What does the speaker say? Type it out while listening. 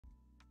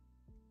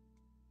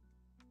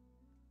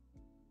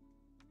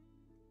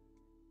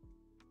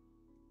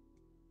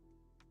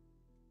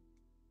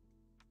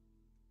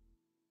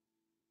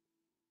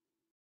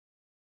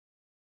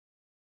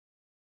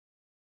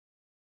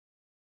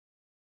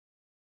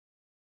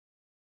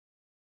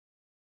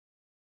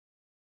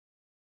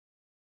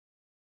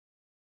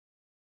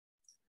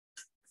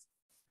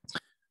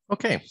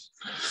Okay.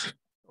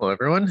 Hello,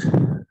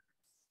 everyone.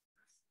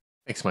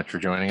 Thanks so much for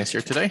joining us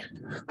here today.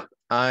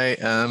 I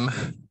am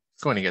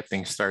going to get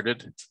things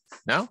started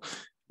now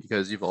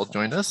because you've all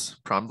joined us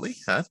promptly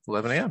at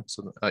 11 a.m.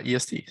 So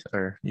EST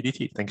or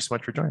EDT. Thank you so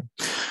much for joining.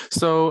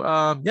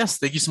 So yes,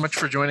 thank you so much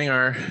for joining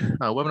our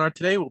webinar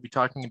today. We'll be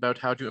talking about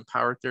how to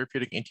empower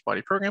therapeutic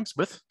antibody programs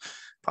with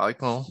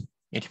polyclonal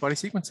antibody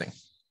sequencing.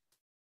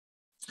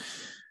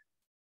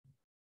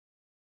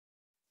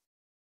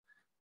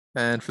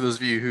 And for those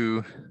of you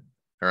who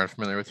are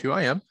unfamiliar with who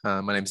I am,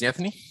 my name is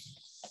Anthony.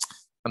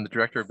 I'm the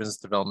Director of Business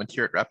Development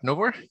here at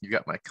Novor. You've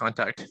got my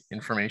contact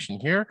information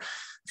here.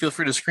 Feel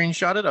free to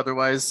screenshot it.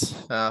 Otherwise,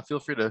 feel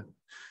free to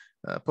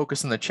poke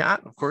us in the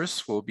chat. Of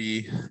course, we'll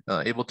be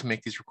able to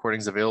make these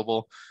recordings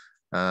available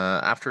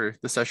after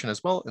the session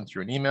as well, and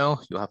through an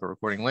email. You'll have a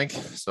recording link,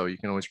 so you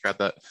can always grab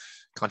that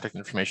contact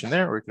information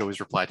there, or you can always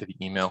reply to the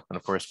email, and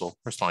of course, we'll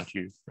respond to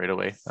you right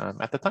away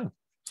at the time.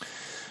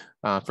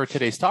 For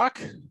today's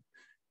talk,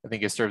 I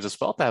think it serves us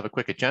well to have a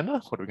quick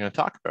agenda. What are we going to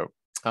talk about?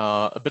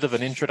 A bit of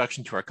an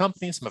introduction to our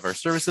company, some of our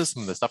services,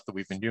 some of the stuff that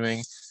we've been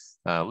doing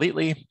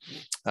lately.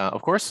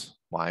 Of course,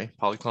 why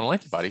polyclonal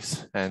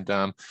antibodies? And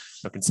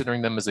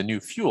considering them as a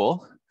new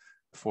fuel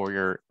for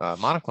your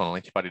monoclonal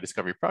antibody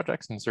discovery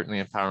projects, and certainly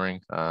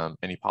empowering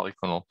any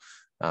polyclonal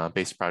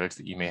based projects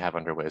that you may have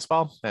underway as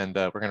well. And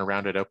we're going to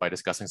round it out by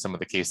discussing some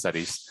of the case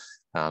studies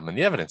and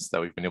the evidence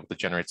that we've been able to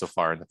generate so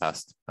far in the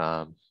past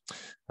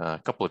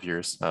couple of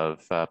years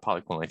of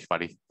polyclonal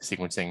antibody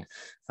sequencing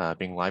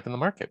being live in the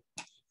market.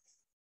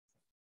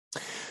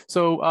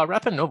 So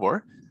REpAb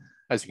Novor,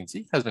 as you can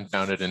see, has been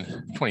founded in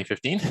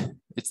 2015.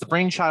 It's the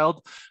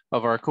brainchild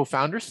of our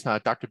co-founders,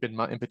 Dr.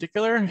 Bidma in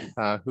particular,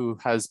 who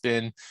has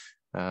been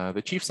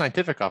the chief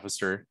scientific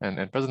officer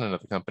and president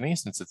of the company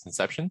since its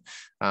inception.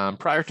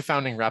 Prior to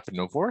founding REpAb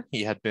Novor,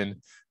 he had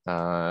been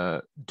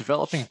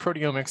developing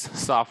proteomics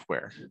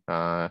software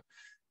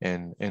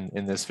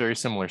in this very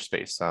similar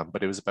space,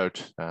 but it was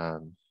about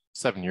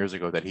 7 years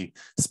ago that he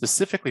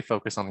specifically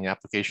focused on the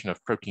application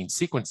of protein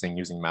sequencing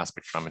using mass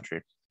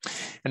spectrometry.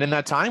 And in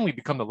that time, we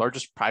become the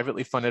largest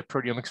privately funded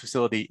proteomics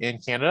facility in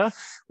Canada.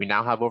 We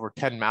now have over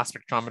 10 mass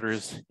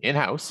spectrometers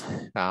in-house.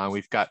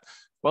 We've got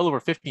well over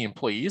 50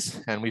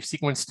 employees, and we've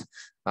sequenced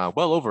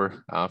well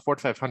over 400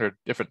 to 500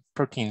 different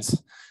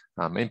proteins,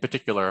 in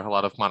particular, a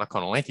lot of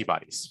monoclonal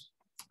antibodies.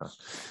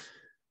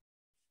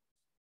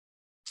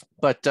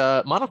 But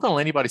monoclonal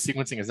antibody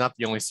sequencing is not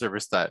the only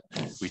service that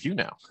we do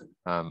now.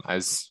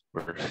 As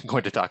we're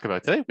going to talk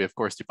about today, we of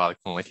course do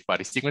polyclonal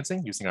antibody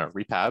sequencing using our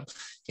REpAb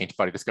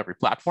antibody discovery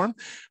platform,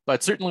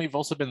 but certainly we've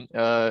also been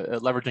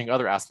leveraging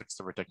other aspects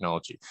of our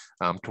technology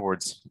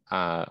towards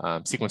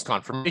sequence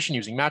confirmation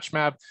using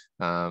MatchMab,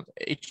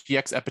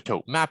 HDX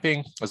epitope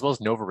mapping, as well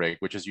as Novor,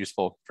 which is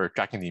useful for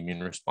tracking the immune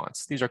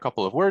response. These are a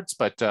couple of words,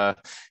 but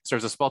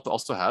serves us well to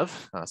also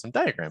have some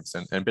diagrams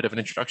and a bit of an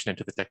introduction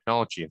into the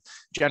technology and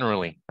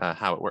generally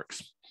how it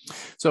works.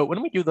 So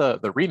when we do the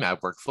REmAb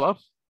workflow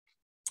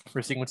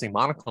for sequencing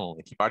monoclonal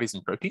antibodies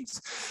and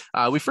proteins,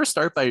 we first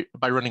start by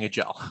running a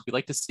gel. We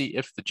like to see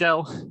if the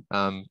gel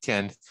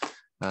can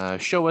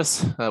show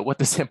us what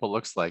the sample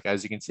looks like.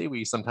 As you can see,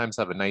 we sometimes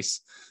have a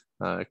nice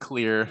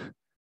clear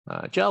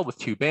gel with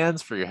two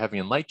bands for your heavy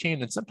and light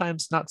chain, and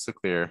sometimes not so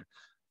clear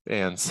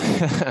bands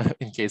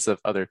in case of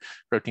other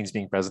proteins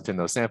being present in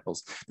those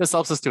samples. This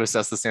helps us to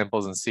assess the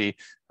samples and see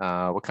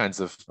what kinds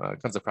of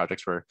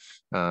projects we're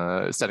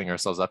setting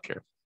ourselves up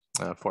here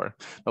for.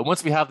 But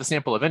once we have the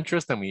sample of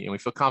interest and we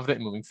feel confident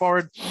in moving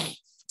forward,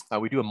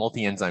 we do a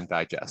multi-enzyme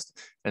digest.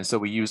 And so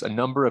we use a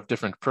number of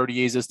different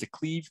proteases to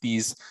cleave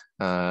these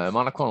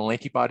monoclonal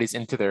antibodies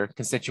into their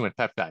constituent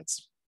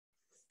peptides.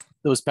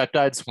 Those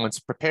peptides, once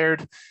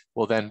prepared,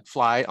 will then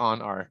fly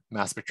on our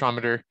mass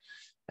spectrometer.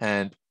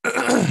 And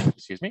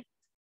excuse me,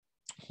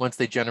 once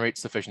they generate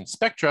sufficient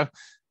spectra,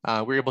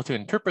 we're able to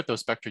interpret those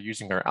spectra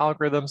using our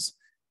algorithms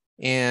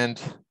and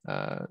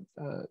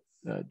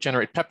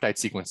generate peptide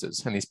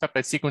sequences. And these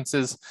peptide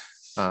sequences,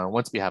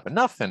 once we have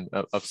enough and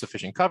of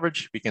sufficient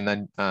coverage, we can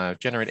then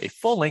generate a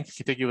full-length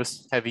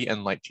contiguous heavy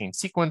and light chain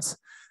sequence,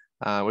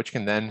 which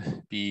can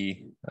then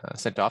be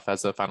sent off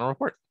as a final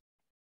report.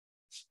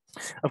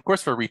 Of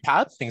course, for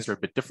REpAb, things are a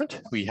bit different.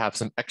 We have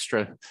some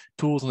extra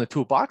tools in the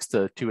toolbox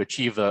to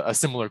achieve a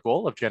similar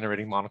goal of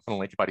generating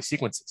monoclonal antibody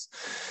sequences.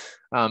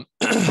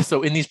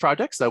 So in these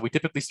projects, we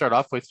typically start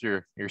off with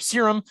your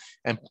serum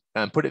and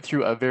put it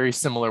through a very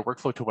similar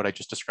workflow to what I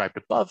just described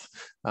above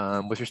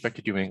with respect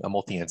to doing a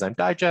multi-enzyme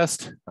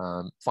digest,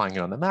 flying it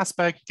on the mass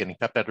spec, getting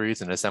peptide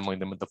reads, and assembling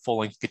them with the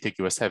full-length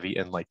contiguous heavy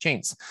and light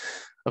chains.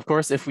 Of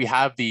course, if we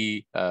have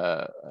the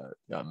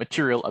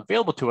material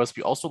available to us,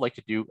 we also like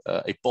to do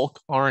a bulk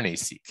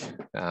RNA-seq,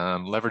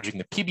 leveraging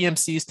the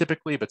PBMCs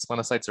typically, but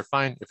splenocytes are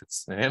fine if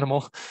it's an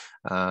animal.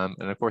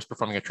 And of course,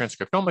 performing a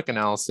transcriptomic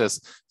analysis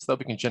so that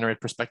we can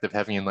generate prospective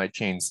heavy and light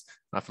chains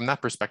from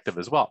that perspective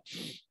as well.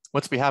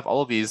 Once we have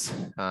all of these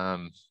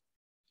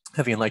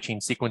heavy and light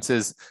chain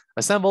sequences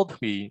assembled,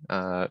 we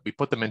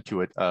put them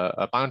into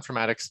a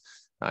bioinformatics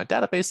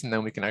database, and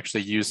then we can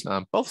actually use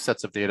both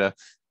sets of data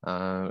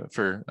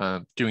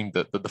for doing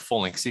the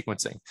full length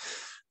sequencing.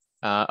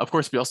 Of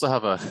course, we also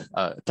have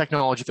a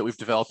technology that we've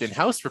developed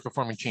in-house for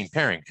performing chain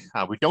pairing.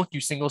 We don't do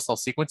single cell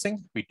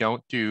sequencing. We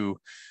don't do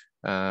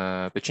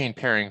the chain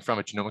pairing from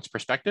a genomics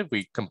perspective.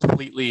 We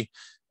completely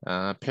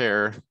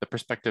pair the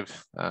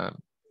prospective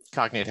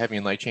cognate heavy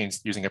and light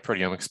chains using a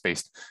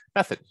proteomics-based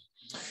method.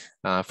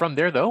 From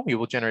there, though, we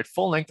will generate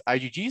full-length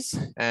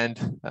IgGs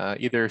and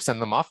either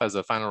send them off as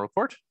a final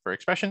report for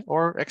expression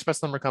or express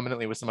them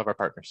recombinantly with some of our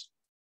partners.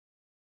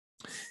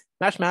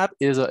 mAb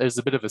is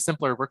a bit of a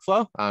simpler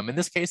workflow. In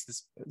this case,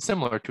 it's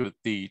similar to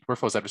the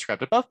workflows I've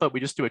described above, but we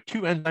just do a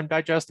 2-enzyme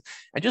digest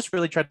and just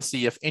really try to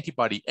see if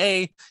antibody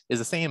A is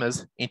the same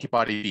as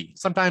antibody B.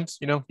 Sometimes,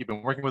 you know, you've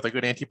been working with a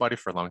good antibody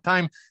for a long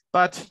time,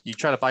 but you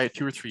try to buy it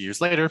 2 or 3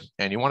 years later,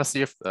 and you want to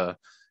see if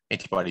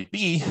antibody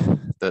B,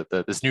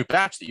 this new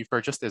batch that you've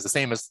purchased, is the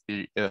same as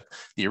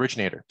the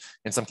originator.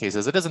 In some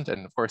cases, it isn't,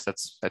 and of course,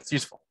 that's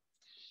useful.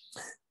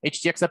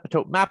 HTX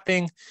epitope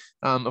mapping,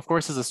 of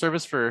course, is a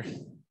service for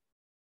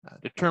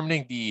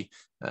determining the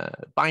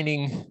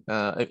binding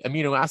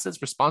amino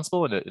acids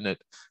responsible in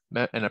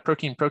a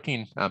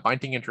protein-protein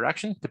binding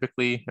interaction,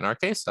 typically, in our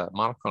case, a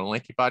monoclonal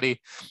antibody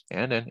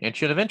and an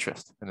antigen of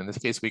interest. And in this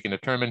case, we can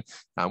determine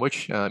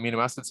which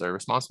amino acids are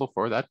responsible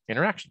for that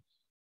interaction.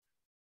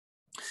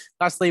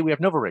 Lastly, we have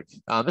Novor.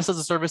 This is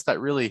a service that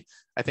really,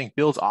 I think,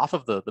 builds off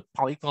of the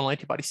polyclonal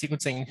antibody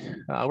sequencing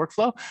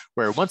workflow,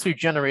 where once we've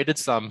generated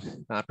some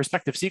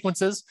prospective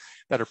sequences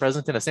that are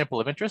present in a sample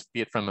of interest,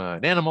 be it from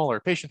an animal or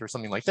a patient or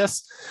something like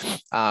this,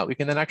 we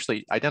can then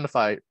actually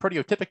identify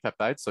proteotypic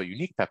peptides, so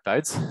unique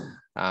peptides,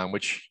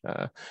 which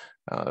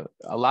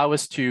allow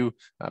us to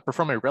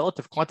perform a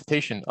relative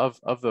quantitation of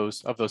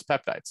those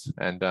peptides.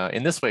 And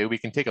in this way, we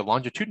can take a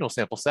longitudinal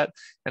sample set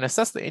and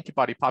assess the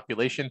antibody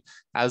population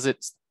as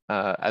its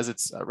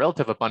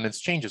relative abundance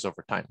changes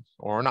over time,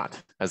 or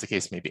not, as the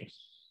case may be.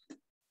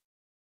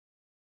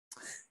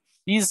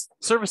 These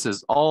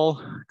services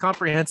all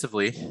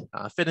comprehensively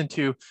fit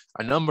into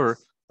a number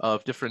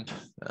of different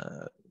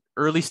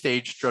early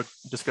stage drug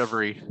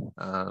discovery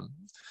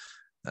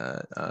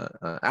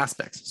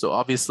aspects. So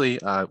obviously,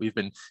 we've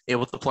been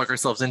able to plug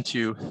ourselves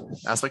into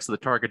aspects of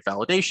the target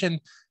validation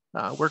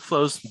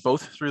workflows,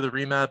 both through the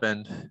REmAb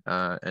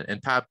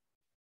and pAb,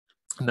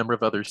 a number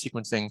of other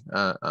sequencing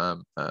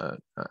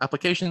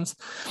applications.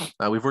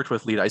 We've worked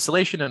with lead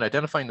isolation and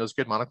identifying those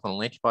good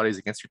monoclonal antibodies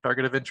against your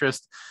target of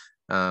interest.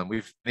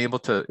 We've been able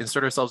to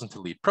insert ourselves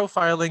into lead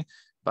profiling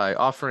by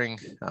offering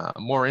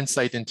more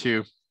insight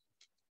into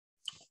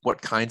what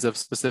kinds of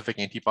specific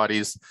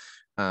antibodies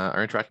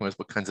are interacting with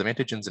what kinds of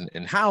antigens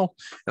and how.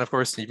 And of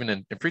course, even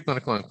in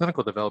preclinical and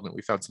clinical development,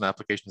 we found some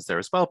applications there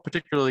as well,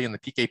 particularly in the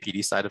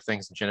PK/PD side of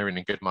things and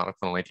generating good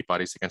monoclonal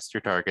antibodies against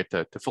your target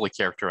to fully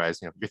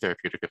characterize, you know, your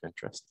therapeutic of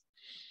interest.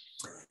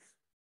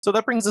 So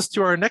that brings us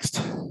to our next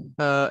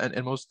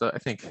and most, I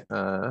think,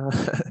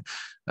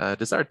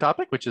 desired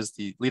topic, which is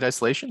the lead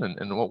isolation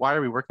and why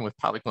are we working with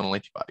polyclonal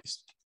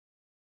antibodies?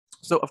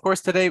 So of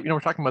course, today, you know, we're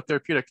talking about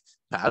therapeutic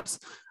pAbs.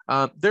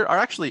 There are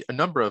actually a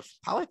number of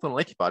polyclonal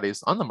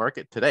antibodies on the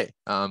market today.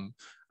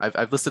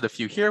 I've listed a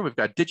few here. We've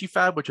got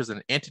DigiFab, which is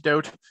an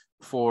antidote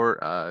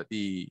for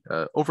the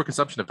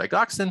overconsumption of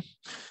digoxin.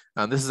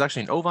 This is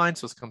actually an ovine,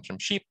 so this comes from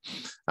sheep.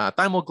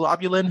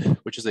 Thymoglobulin,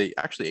 which is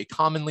actually a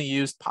commonly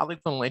used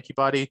polyclonal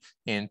antibody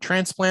in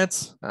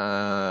transplants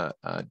to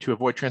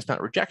avoid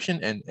transplant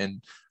rejection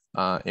and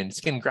in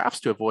skin grafts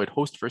to avoid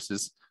host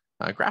versus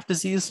graft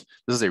disease.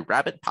 This is a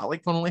rabbit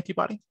polyclonal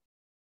antibody.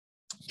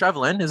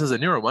 Travelin, this is a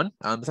newer one.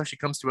 This actually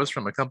comes to us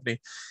from a company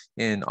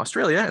in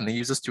Australia, and they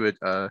use this to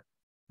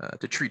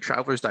treat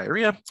travelers'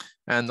 diarrhea.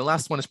 And the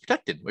last one is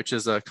Protectin, which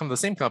is from the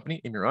same company,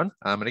 Imuron.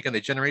 And again,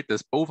 they generate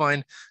this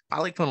bovine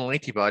polyclonal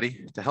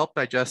antibody to help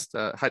digest,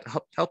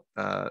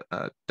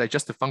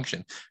 digestive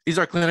function. These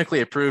are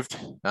clinically approved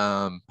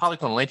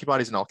polyclonal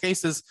antibodies in all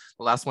cases.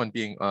 The last one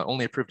being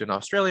only approved in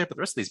Australia, but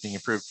the rest of these being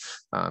approved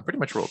pretty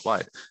much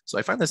worldwide. So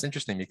I find this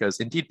interesting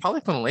because indeed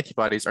polyclonal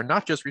antibodies are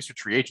not just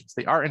research reagents.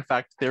 They are in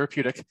fact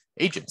therapeutic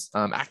agents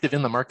active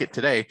in the market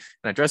today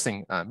and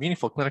addressing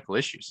meaningful clinical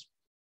issues.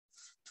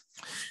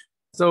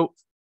 So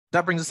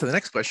that brings us to the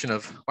next question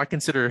of why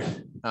consider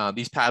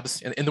these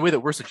pAbs in the way that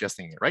we're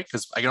suggesting it, right?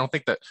 Because I don't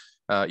think that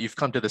you've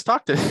come to this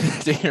talk to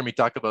hear me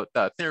talk about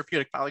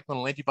therapeutic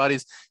polyclonal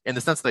antibodies in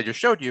the sense that I just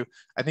showed you.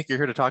 I think you're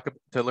here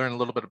to learn a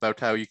little bit about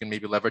how you can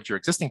maybe leverage your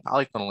existing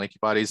polyclonal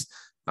antibodies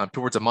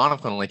towards a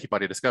monoclonal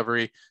antibody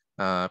discovery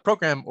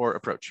program or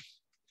approach.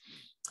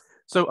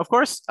 So of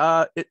course,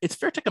 it's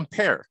fair to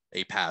compare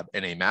a pAb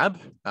and a mAb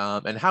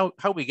and how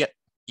we get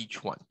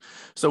each one.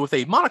 So with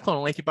a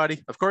monoclonal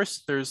antibody, of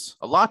course, there's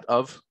a lot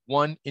of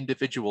one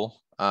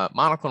individual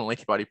monoclonal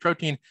antibody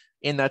protein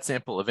in that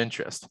sample of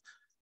interest.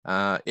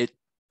 It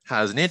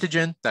has an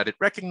antigen that it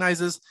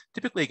recognizes,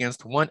 typically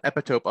against one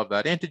epitope of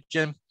that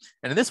antigen.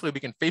 And in this way, we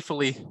can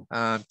faithfully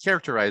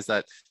characterize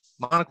that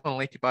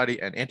monoclonal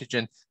antibody and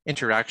antigen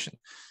interaction.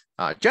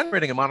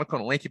 Generating a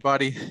monoclonal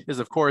antibody is,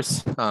 of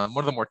course, one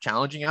of the more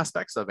challenging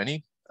aspects of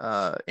any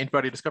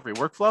antibody discovery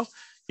workflow,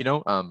 you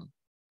know,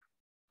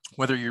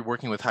 whether you're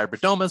working with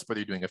hybridomas, whether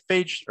you're doing a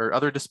phage or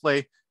other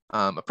display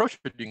approach,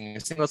 or doing a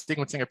single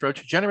sequencing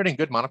approach, generating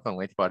good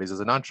monoclonal antibodies is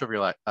a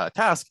non-trivial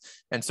task.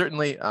 And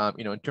certainly,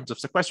 you know, in terms of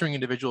sequestering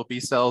individual B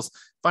cells,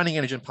 finding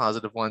antigen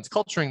positive ones,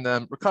 culturing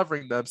them,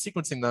 recovering them,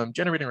 sequencing them,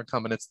 generating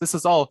recombinants, this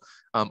is all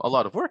a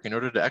lot of work in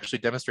order to actually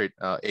demonstrate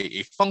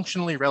a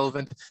functionally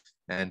relevant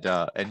and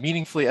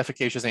meaningfully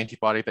efficacious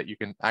antibody that you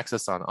can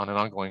access on an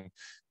ongoing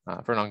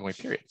for an ongoing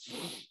period.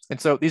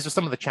 And so these are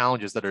some of the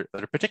challenges that are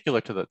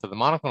particular to the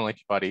monoclonal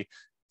antibody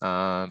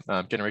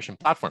generation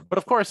platform. But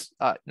of course,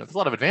 you know, there's a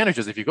lot of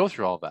advantages if you go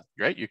through all of that,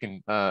 right? You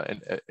can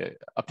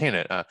obtain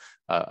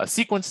a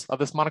sequence of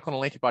this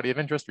monoclonal antibody of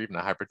interest, or even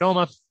a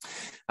hybridoma.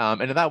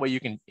 And in that way, you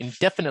can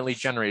indefinitely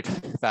generate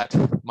that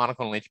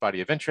monoclonal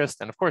antibody of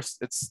interest. And of course,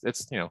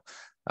 it's you know,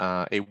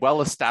 a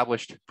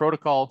well-established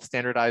protocol,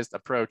 standardized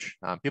approach.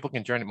 People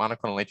can generate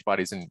monoclonal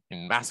antibodies in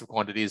massive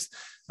quantities.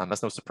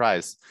 That's no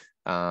surprise.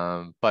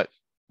 But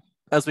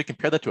as we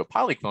compare that to a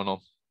polyclonal,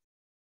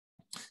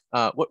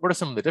 what are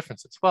some of the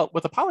differences? Well,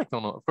 with a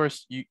polyclonal, of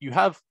course, you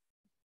have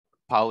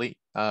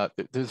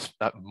there's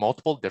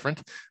multiple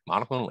different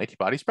monoclonal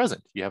antibodies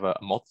present. You have a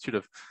multitude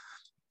of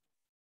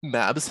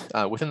mAbs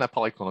within that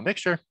polyclonal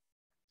mixture,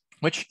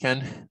 which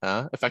can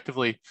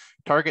effectively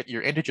target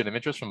your antigen of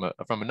interest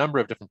from a number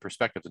of different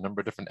perspectives, a number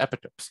of different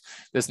epitopes.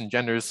 This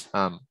engenders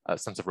a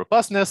sense of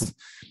robustness,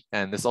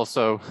 and this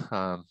also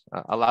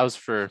allows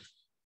for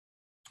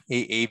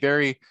a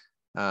very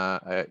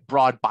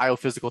broad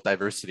biophysical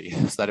diversity,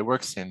 so that it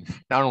works in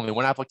not only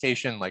one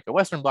application like a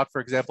Western blot, for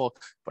example,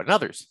 but in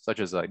others, such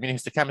as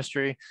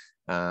immunohistochemistry,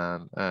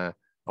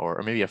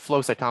 or maybe a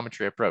flow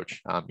cytometry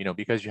approach. You know,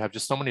 because you have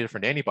just so many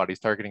different antibodies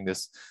targeting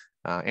this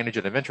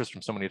antigen of interest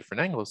from so many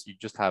different angles, you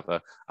just have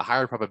a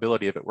higher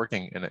probability of it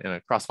working in a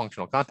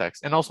cross-functional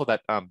context. And also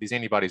that these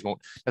antibodies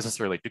won't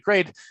necessarily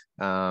degrade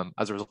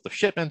as a result of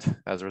shipment,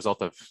 as a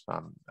result of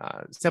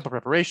sample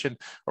preparation,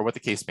 or what the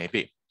case may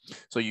be.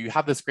 So you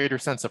have this greater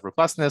sense of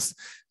robustness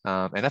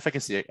and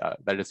efficacy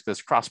that is this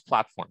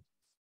cross-platform.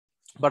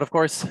 But of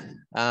course,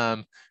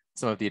 some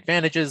of the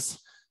advantages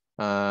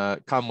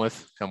come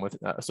with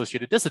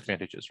associated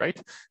disadvantages, right?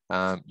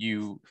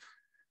 You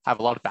have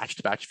a lot of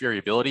batch-to-batch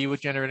variability with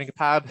generating a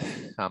pAb.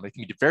 It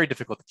can be very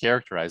difficult to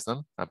characterize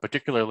them,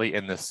 particularly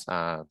in this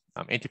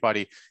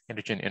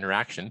antibody-antigen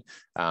interaction.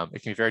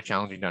 It can be very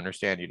challenging to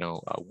understand, you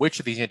know, which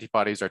of these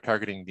antibodies are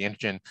targeting the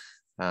antigen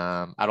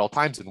at all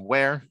times, and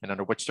where, and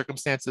under which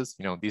circumstances.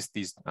 You know,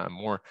 these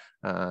more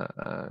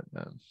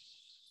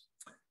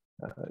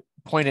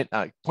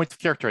points of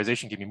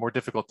characterization can be more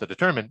difficult to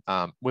determine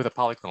with a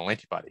polyclonal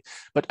antibody.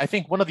 But I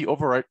think one of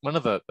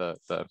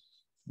the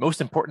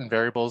most important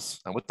variables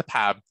with the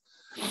pAb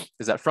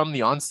is that from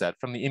the onset,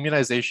 from the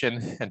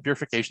immunization and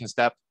purification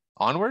step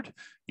onward,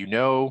 you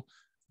know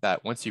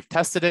that once you've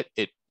tested it,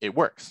 it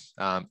works.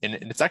 And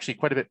it's actually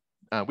quite a bit,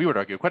 we would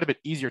argue, quite a bit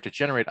easier to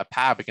generate a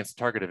pAb against a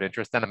target of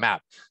interest than a mAb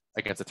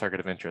against a target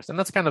of interest. And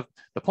that's kind of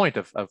the point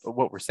of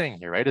what we're saying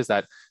here, right? Is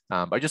that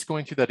by just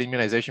going through that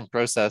immunization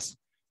process,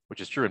 which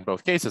is true in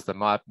both cases, the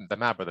mAb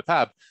or the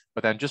pAb,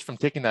 but then just from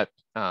taking that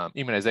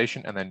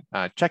immunization and then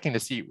checking to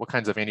see what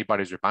kinds of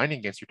antibodies are binding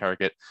against your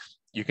target,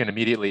 you can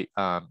immediately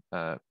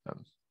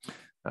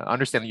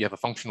understand that you have a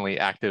functionally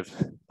active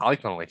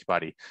polyclonal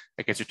antibody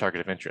against your target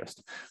of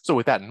interest. So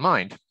with that in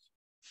mind,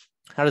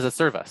 how does it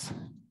serve us?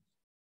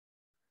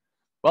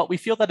 Well, we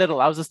feel that it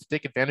allows us to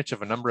take advantage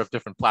of a number of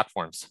different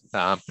platforms,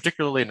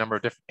 particularly a number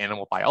of different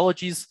animal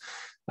biologies.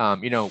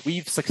 You know,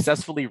 we've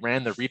successfully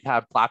ran the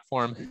REpAb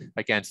platform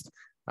against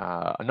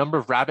a number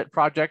of rabbit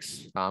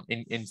projects,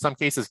 in some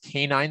cases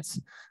canines.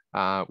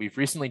 We've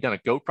recently done a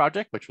goat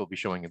project, which we'll be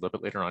showing a little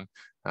bit later on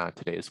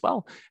today as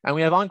well. And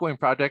we have ongoing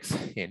projects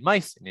in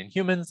mice and in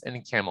humans and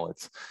in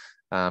camelids,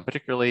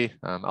 particularly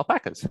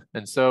alpacas.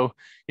 And so,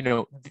 you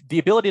know, the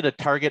ability to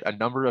target a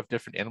number of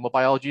different animal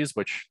biologies,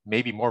 which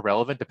may be more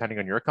relevant depending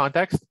on your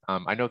context.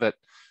 I know that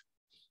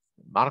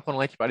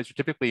monoclonal antibodies are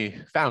typically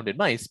found in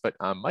mice, but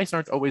mice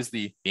aren't always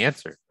the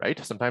answer,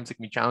 right? Sometimes it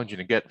can be challenging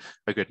to get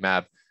a good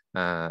mAb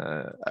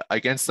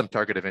against some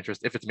target of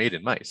interest if it's made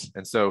in mice.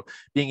 And so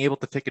being able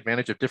to take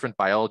advantage of different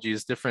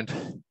biologies, different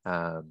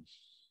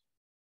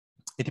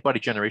antibody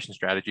generation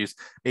strategies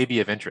may be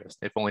of interest,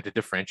 if only to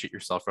differentiate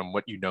yourself from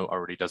what you know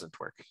already doesn't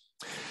work.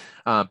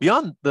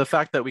 Beyond the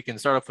fact that we can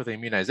start off with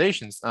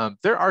immunizations,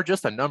 there are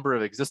just a number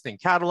of existing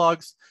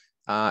catalogs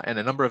and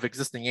a number of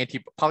existing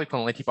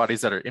polyclonal antibodies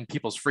that are in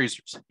people's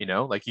freezers. You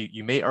know, like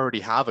you may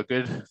already have a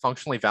good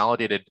functionally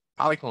validated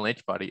polyclonal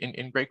antibody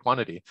in great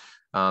quantity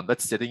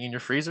that's sitting in your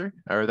freezer,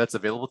 or that's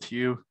available to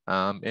you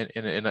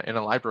in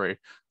a library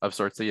of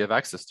sorts that you have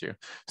access to.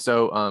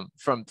 So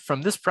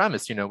from this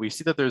premise, you know, we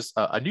see that there's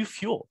a new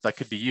fuel that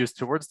could be used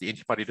towards the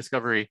antibody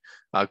discovery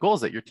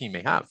goals that your team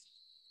may have.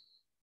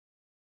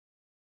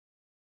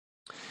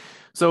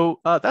 So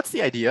that's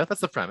the idea,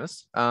 that's the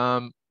premise.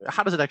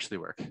 How does it actually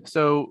work?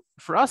 So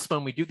for us,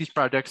 when we do these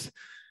projects,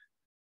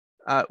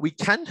 we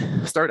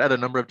can start at a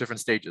number of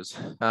different stages.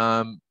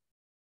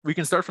 we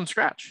can start from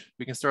scratch.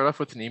 We can start off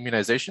with an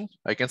immunization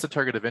against a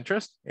target of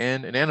interest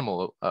and an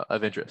animal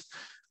of interest.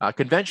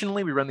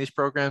 Conventionally, we run these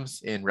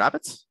programs in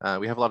rabbits.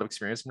 We have a lot of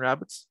experience in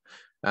rabbits,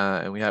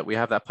 and we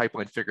have that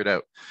pipeline figured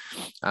out.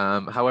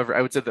 However,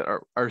 I would say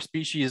that our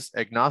species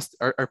agnostic,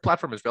 our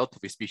platform is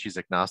relatively species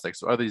agnostic.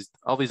 So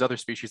all these other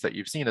species that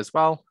you've seen as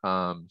well,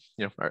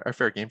 you know, are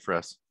fair game for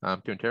us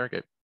to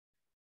interrogate.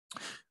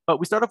 But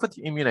we start off with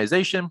the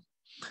immunization.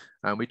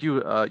 We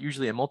do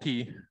usually a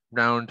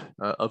multi-round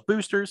of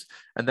boosters,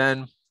 and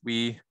then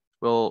we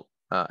will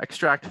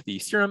extract the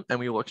serum, and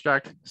we will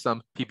extract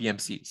some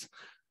PBMCs.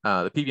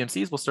 The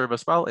PBMCs will serve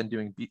us well in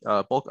doing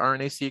bulk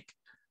RNA-seq,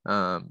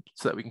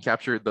 so that we can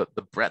capture the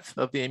breadth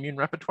of the immune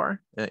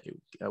repertoire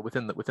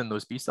within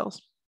those B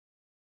cells.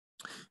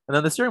 And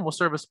then the serum will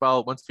serve us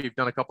well once we've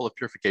done a couple of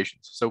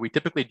purifications. So we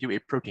typically do a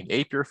protein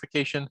A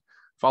purification,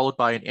 followed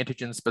by an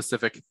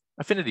antigen-specific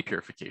affinity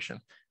purification.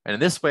 And in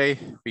this way,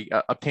 we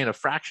obtain a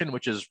fraction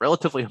which is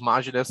relatively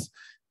homogeneous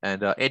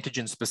and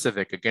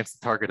antigen-specific against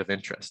the target of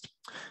interest.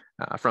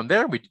 From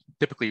there, we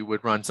typically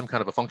would run some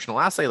kind of a functional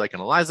assay like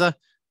an ELISA,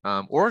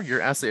 or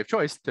your assay of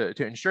choice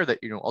to ensure that,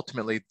 you know,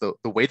 ultimately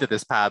the way that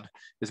this pAb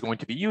is going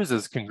to be used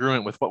is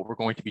congruent with what we're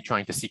going to be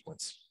trying to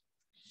sequence.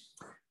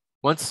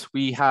 Once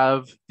we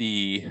have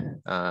the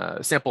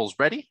samples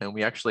ready and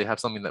we actually have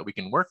something that we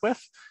can work with,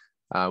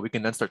 we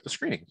can then start the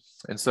screening.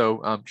 And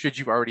so should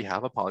you already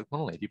have a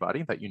polyclonal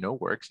antibody that you know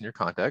works in your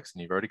context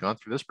and you've already gone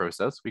through this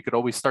process, we could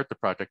always start the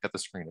project at the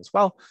screen as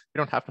well. You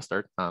don't have to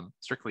start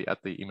strictly at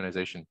the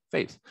immunization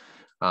phase.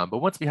 But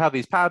once we have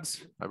these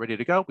pAbs ready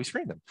to go, we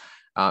screen them.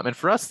 And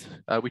for us,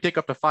 we take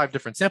up to 5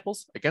 different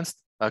samples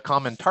against a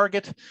common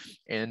target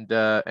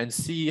and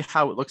see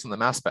how it looks in the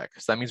mass spec.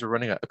 So that means we're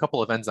running a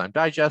couple of enzyme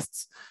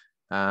digests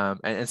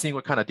and seeing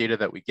what kind of data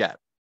that we get.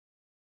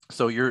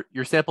 So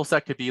your sample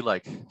set could be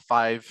like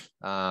 5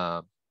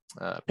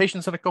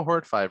 patients in a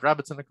cohort, 5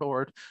 rabbits in a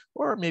cohort,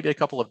 or maybe a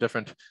couple of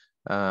different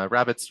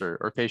rabbits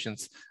or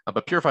patients,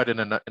 but purified in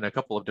a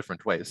couple of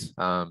different ways.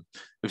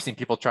 We've seen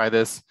people try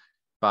this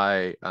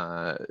by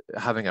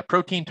having a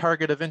protein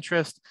target of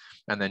interest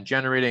and then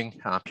generating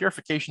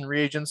purification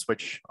reagents,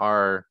 which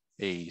are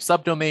a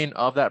subdomain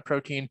of that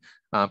protein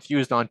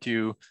fused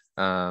onto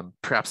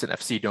perhaps an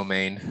FC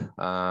domain.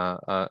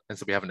 And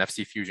so we have an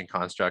FC fusion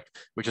construct,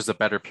 which is a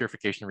better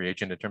purification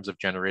reagent in terms of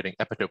generating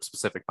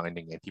epitope-specific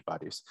binding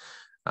antibodies.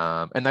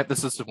 And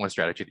this is one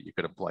strategy that you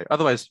could employ.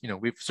 Otherwise, you know,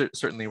 we've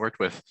certainly worked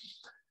with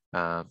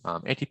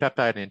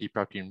antipeptide and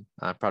anti-protein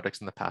products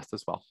in the past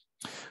as well.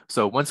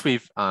 So once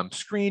we've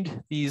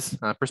screened these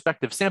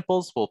prospective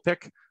samples, we'll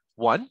pick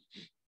one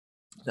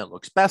that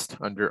looks best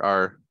under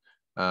our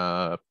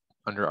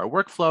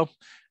workflow,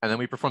 and then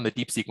we perform the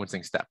deep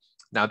sequencing step.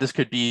 Now, this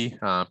could be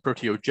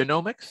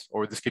proteogenomics,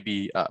 or this could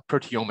be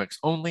proteomics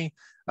only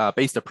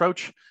based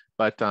approach,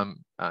 but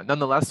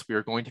nonetheless, we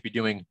are going to be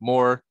doing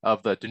more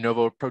of the de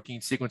novo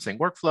protein sequencing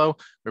workflow,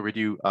 where we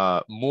do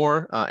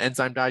more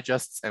enzyme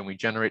digests, and we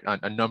generate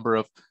a number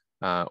of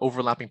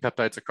overlapping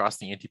peptides across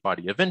the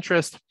antibody of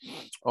interest.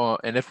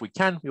 And if we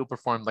can, we will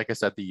perform, like I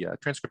said, the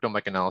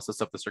transcriptomic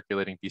analysis of the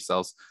circulating B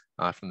cells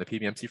from the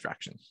PBMC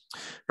fraction.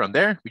 From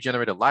there, we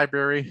generate a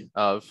library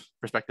of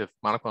prospective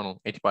monoclonal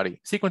antibody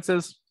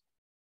sequences.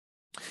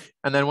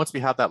 And then once we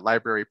have that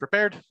library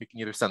prepared, we can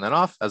either send that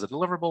off as a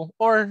deliverable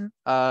or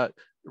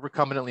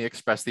recombinantly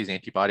express these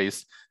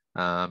antibodies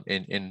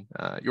in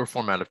your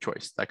format of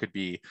choice. That could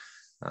be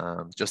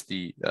just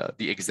the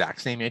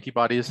exact same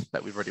antibodies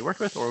that we've already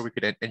worked with, or we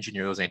could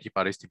engineer those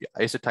antibodies to be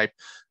isotype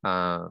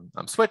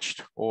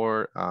switched,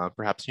 or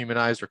perhaps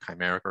humanized or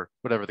chimeric, or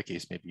whatever the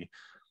case may be.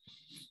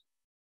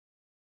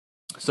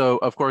 So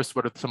of course,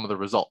 what are some of the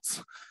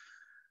results?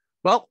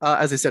 Well,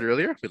 as I said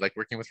earlier, we like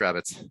working with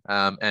rabbits.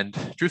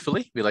 And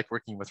truthfully, we like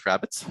working with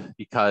rabbits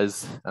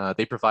because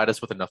they provide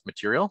us with enough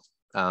material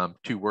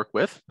to work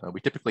with. We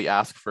typically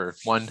ask for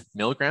 1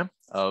 milligram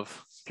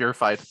of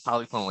purified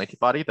polyclonal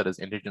antibody that is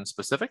antigen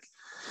specific.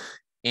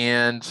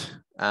 And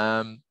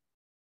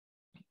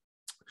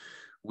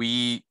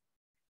we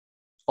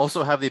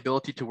also have the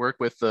ability to work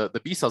with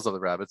the B cells of the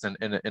rabbits in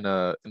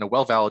a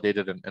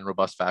well-validated and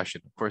robust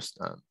fashion. Of course,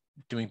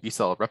 doing B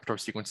cell repertoire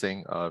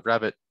sequencing of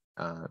rabbit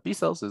B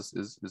cells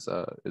is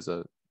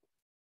a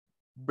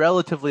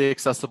relatively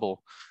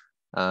accessible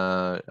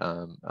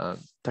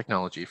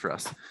technology for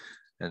us,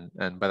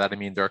 and by that I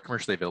mean there are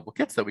commercially available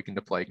kits that we can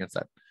deploy against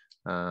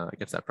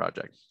that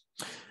project.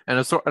 And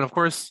of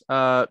course,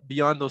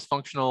 beyond those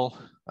functional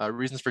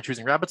reasons for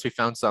choosing rabbits, we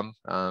found some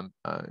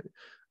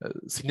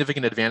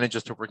significant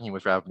advantages to working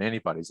with rabbit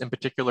antibodies. In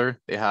particular,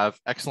 they have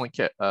excellent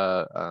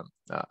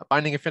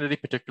binding affinity,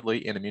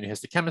 particularly in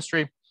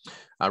immunohistochemistry.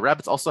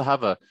 Rabbits also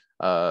have a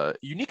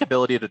unique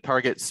ability to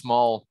target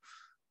small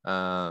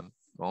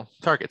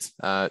targets.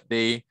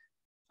 They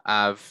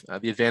have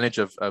the advantage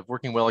of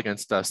working well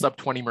against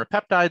sub-20 mer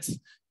peptides.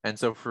 And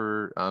so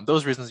for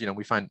those reasons, you know,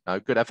 we find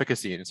good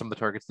efficacy in some of the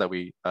targets that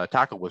we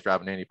tackle with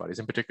rabbit antibodies,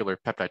 in particular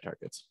peptide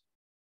targets.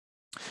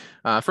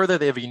 Further,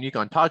 they have a unique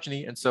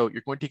ontogeny, and so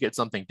you're going to get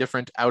something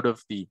different out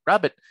of the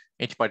rabbit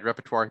antibody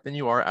repertoire than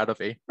you are out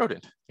of a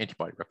rodent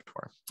antibody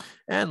repertoire.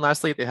 And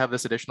lastly, they have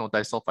this additional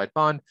disulfide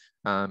bond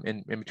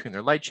in between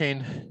their light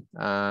chain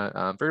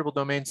variable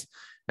domains.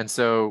 And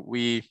so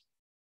we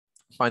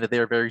find that they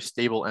are very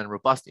stable and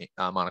robust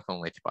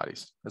monoclonal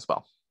antibodies as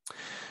well.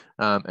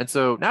 And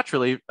so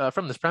naturally,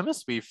 from this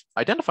premise, we've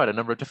identified a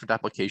number of different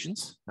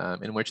applications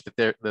in which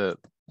the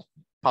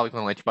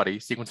polyclonal antibody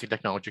sequencing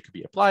technology could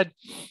be applied.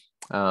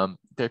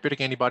 Therapeutic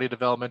antibody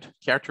development,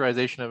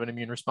 characterization of an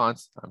immune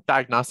response,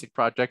 diagnostic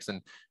projects,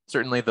 and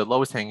certainly the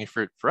lowest hanging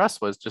fruit for us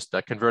was just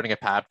converting a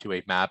pAb to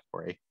a mAb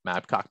or a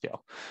mAb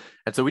cocktail.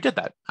 And so we did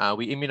that.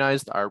 We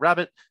immunized our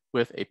rabbit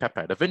with a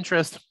peptide of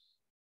interest,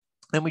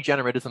 and we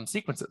generated some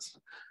sequences.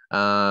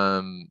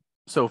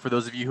 So for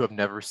those of you who have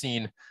never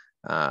seen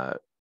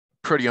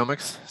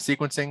proteomics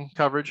sequencing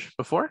coverage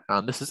before,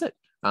 this is it.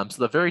 So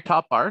the very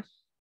top bar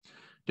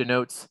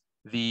denotes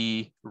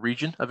the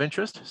region of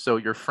interest. So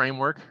your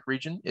framework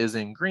region is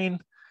in green,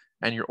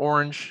 and your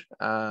orange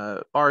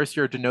bars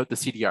here denote the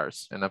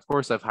CDRs. And of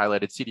course, I've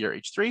highlighted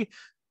CDRH3.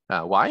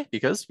 Why?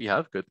 Because we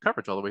have good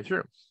coverage all the way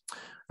through.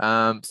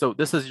 So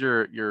this is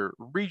your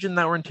region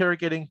that we're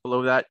interrogating.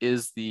 Below that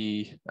is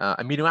the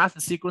amino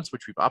acid sequence,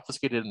 which we've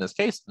obfuscated in this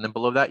case. And then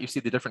below that, you see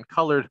the different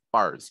colored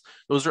bars.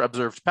 Those are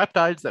observed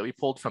peptides that we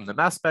pulled from the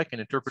mass spec and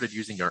interpreted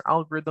using our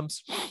algorithms.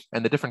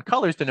 And the different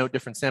colors denote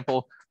different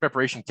sample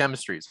preparation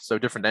chemistries. So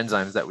different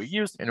enzymes that we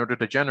used in order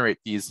to generate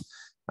these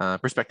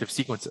prospective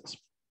sequences.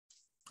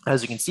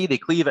 As you can see, they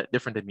cleave at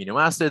different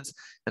amino acids.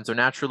 And so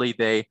naturally,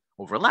 they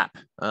overlap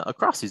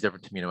across these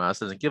different amino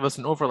acids and give us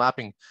an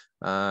overlapping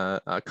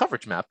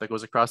coverage map that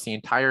goes across the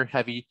entire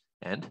heavy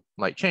and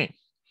light chain.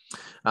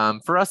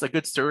 For us, a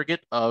good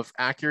surrogate of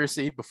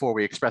accuracy before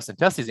we express and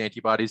test these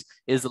antibodies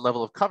is the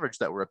level of coverage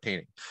that we're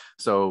obtaining.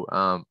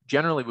 So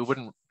generally, we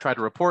wouldn't try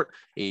to report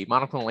a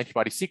monoclonal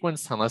antibody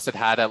sequence unless it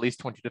had at least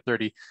 20 to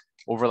 30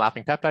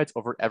 overlapping peptides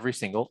over every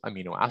single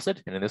amino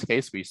acid. And in this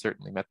case, we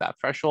certainly met that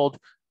threshold,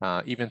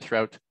 even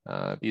throughout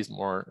these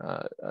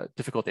more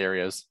difficult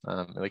areas,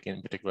 like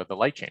in particular the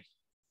light chain.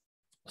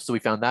 So we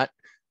found that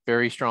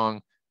very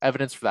strong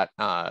evidence for that,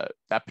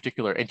 that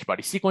particular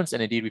antibody sequence.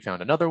 And indeed, we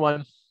found another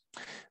one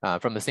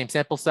from the same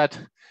sample set.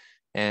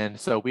 And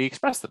so we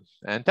expressed them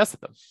and tested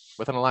them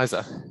with an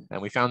ELISA.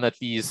 And we found that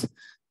these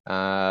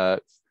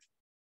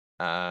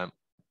monoclonal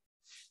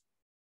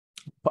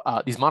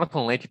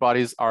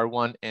antibodies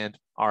R1 and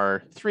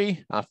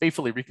R3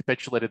 faithfully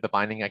recapitulated the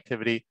binding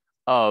activity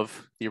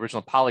of the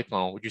original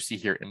polyclonal, which you see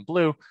here in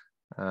blue,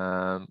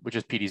 which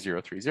is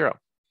PD030.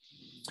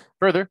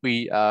 Further,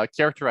 we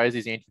characterized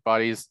these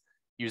antibodies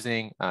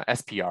using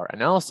SPR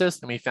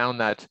analysis, and we found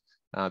that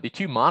the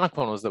two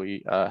monoclonals that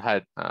we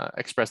had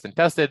expressed and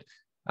tested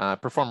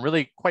performed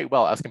really quite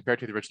well as compared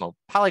to the original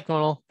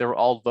polyclonal. They were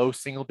all low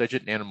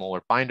single-digit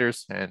nanomolar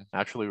binders, and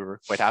actually we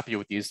were quite happy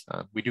with these.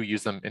 We do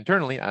use them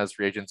internally as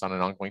reagents on an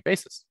ongoing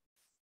basis.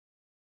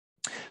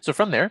 So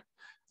from there,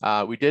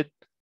 we did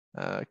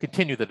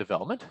continue the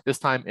development, this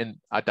time in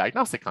a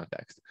diagnostic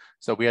context.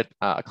 So we had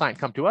a client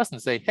come to us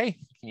and say, hey,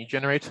 can you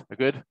generate a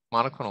good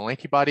monoclonal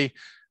antibody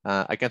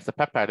against the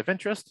peptide of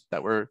interest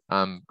that we're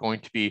going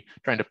to be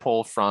trying to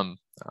pull from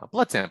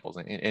blood samples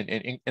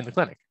in the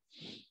clinic?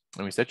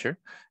 And we said, sure.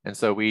 And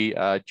so we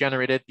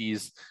generated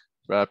these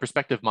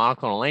prospective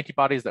monoclonal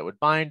antibodies that would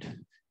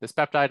bind this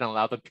peptide and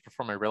allow them to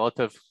perform a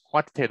relative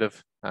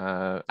quantitative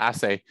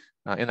assay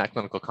in that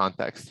clinical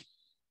context.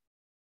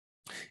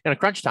 In a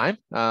crunch time,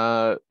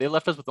 they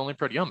left us with only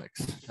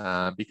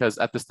proteomics because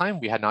at this time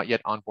we had not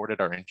yet onboarded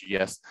our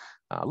NGS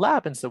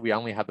lab, and so we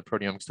only had the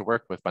proteomics to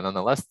work with. But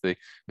nonetheless, the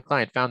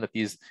client found that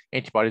these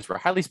antibodies were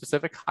highly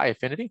specific, high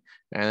affinity,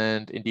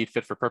 and indeed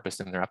fit for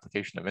purpose in their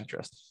application of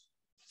interest.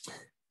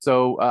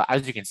 So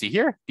as you can see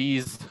here,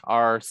 these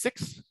are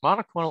 6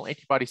 monoclonal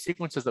antibody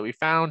sequences that we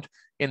found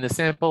in the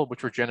sample,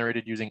 which were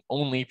generated using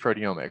only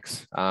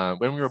proteomics.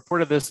 When we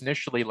reported this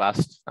initially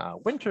last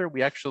winter,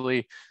 we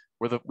actually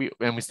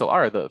and we still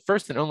are the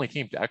first and only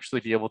team to actually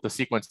be able to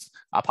sequence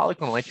a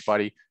polyclonal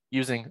antibody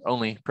using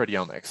only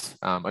proteomics.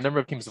 A number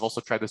of teams have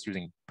also tried this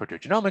using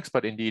proteogenomics,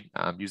 but indeed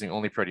using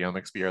only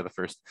proteomics, we are the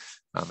first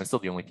and still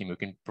the only team who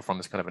can perform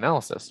this kind of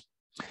analysis.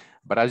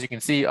 But as you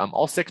can see,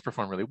 all 6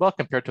 perform really well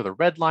compared to the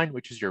red line,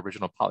 which is your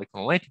original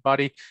polyclonal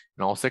antibody.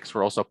 And all 6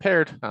 were also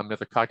paired with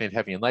the cognate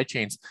heavy and light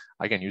chains,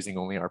 again, using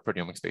only our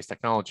proteomics-based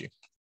technology.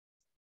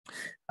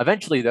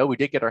 Eventually, though, we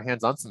did get our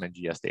hands on some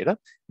NGS data.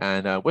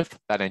 And with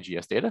that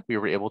NGS data, we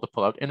were able to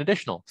pull out an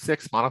additional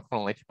 6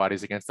 monoclonal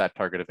antibodies against that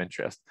target of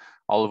interest,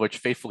 all of which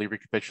faithfully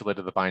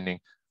recapitulated the binding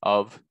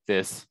of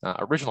this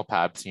original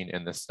pAb seen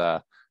in this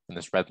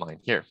red line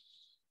here.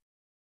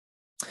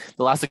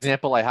 The last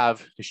example I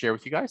have to share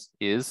with you guys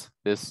is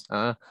this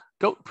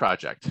GOAT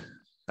project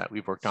that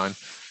we've worked on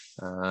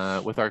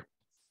with our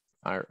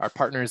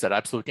partners at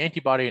Absolute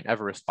Antibody and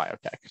Everest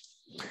Biotech.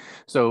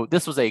 So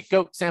this was a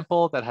goat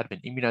sample that had been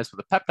immunized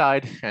with a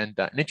peptide. And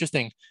an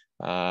interesting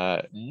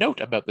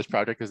note about this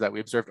project is that we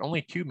observed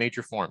only 2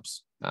 major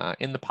forms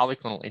in the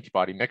polyclonal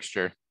antibody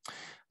mixture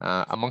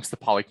amongst the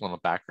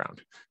polyclonal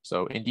background.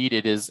 So indeed,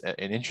 it is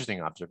an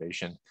interesting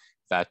observation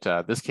that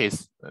this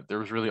case, there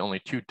was really only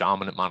two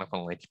dominant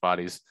monoclonal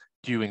antibodies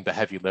doing the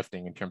heavy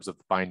lifting in terms of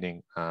the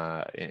binding,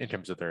 in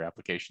terms of their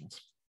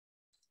applications.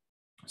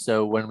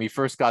 So when we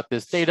first got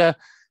this data,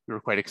 we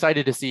were quite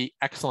excited to see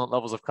excellent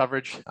levels of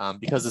coverage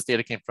because this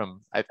data came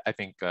from, I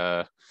think,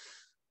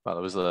 well,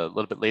 it was a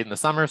little bit late in the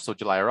summer, so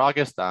July or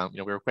August.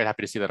 We were quite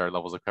happy to see that our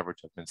levels of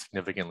coverage have been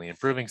significantly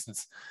improving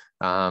since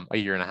a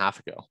year and a half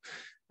ago.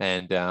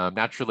 And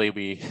naturally,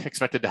 we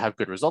expected to have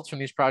good results from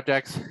these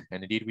projects,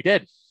 and indeed we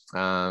did.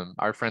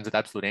 Our friends at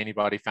Absolute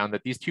Antibody found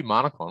that these two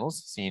monoclonals,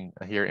 seen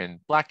here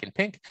in black and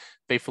pink,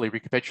 faithfully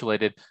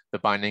recapitulated the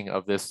binding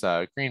of this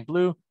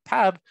green-blue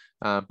pAb,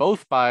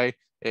 both by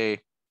a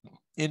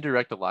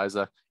indirect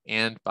ELISA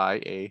and by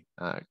a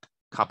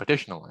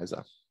competition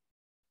ELISA.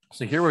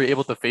 So here we're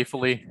able to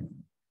faithfully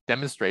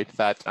demonstrate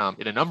that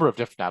in a number of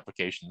different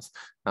applications,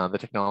 the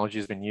technology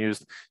has been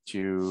used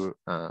to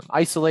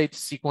isolate,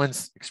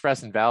 sequence,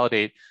 express, and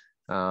validate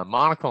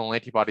monoclonal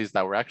antibodies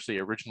that were actually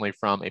originally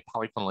from a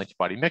polyclonal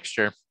antibody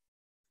mixture,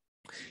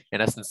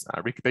 in essence,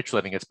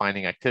 recapitulating its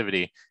binding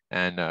activity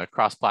and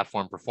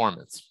cross-platform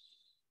performance.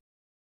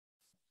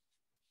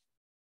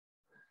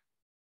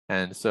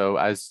 And so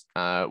as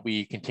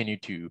we continue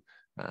to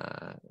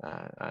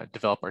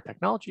develop our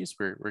technologies,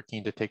 we're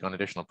keen to take on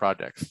additional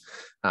projects.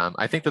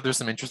 I think that there's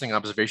some interesting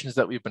observations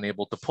that we've been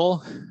able to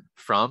pull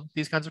from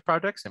these kinds of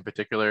projects, in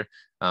particular,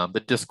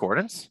 the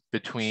discordance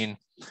between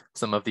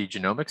some of the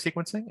genomic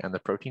sequencing and the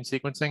protein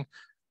sequencing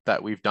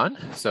that we've done.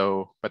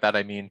 So by that,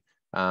 I mean,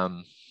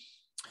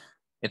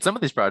 in some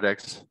of these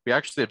projects, we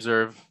actually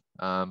observe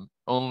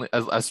only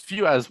as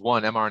few as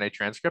one mRNA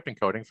transcript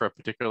encoding for a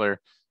particular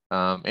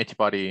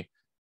antibody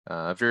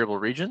variable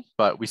region,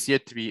 but we see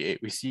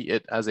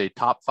it as a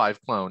top 5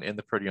 clone in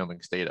the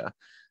proteomics data.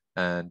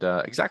 And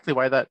exactly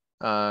why that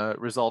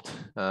result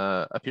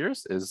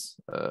appears is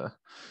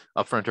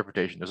up for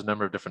interpretation. There's a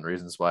number of different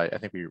reasons why I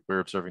think we're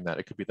observing that.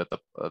 It could be that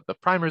the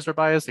primers are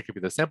biased, it could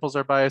be the samples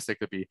are biased, it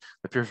could be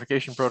the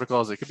purification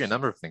protocols, it could be a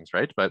number of things,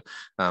 right? But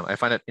I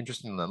find it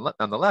interesting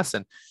nonetheless,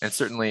 and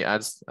certainly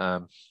adds,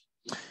 I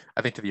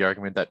think, to the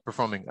argument that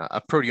performing a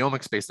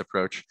proteomics-based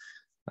approach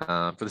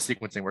for the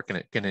sequencing work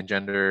can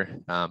engender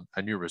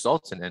a new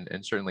results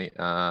and certainly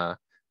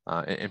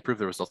improve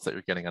the results that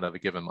you're getting out of a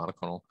given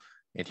monoclonal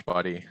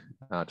antibody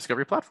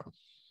discovery platform.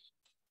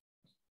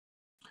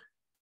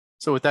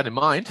 So with that in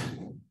mind,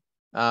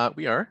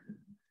 we are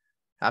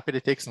happy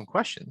to take some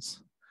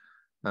questions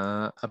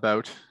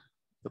about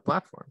the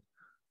platform.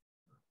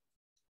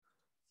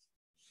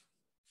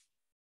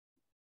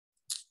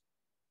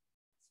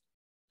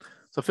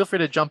 So feel free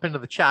to jump into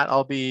the chat.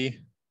 I'll be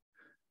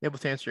able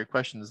to answer your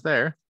questions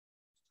there.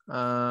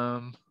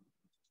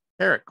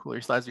 Eric, will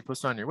your slides be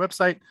posted on your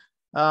website?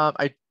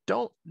 I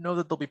don't know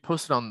that they'll be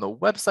posted on the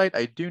website.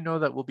 I do know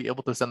that we'll be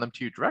able to send them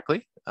to you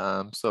directly.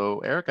 So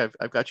Eric,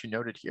 I've got you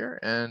noted here,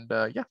 and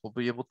yeah, we'll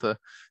be able to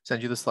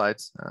send you the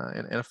slides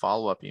in a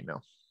follow-up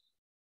email.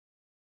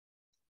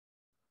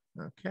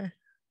 Okay.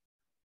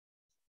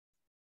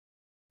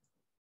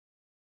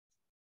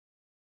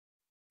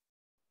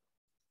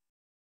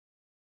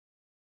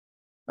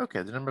 Okay,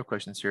 there's a number of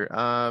questions here.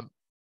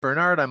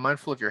 Bernard, I'm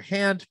mindful of your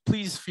hand.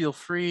 Please feel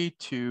free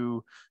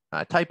to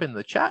type in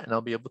the chat and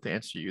I'll be able to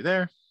answer you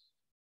there.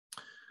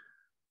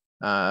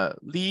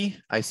 Lee,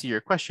 I see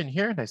your question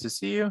here. Nice to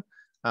see you.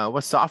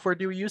 What software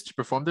do we use to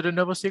perform the de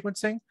novo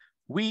sequencing?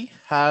 We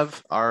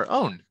have our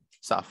own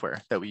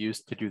software that we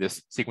use to do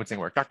this sequencing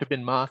work. Dr.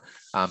 Bin Ma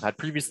had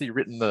previously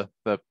written the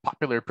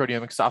popular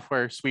proteomics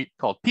software suite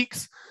called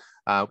PEAKS.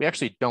 We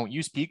actually don't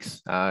use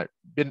PEAKS.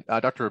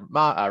 Dr.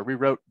 Ma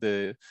rewrote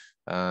the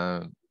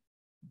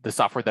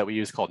software that we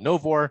use called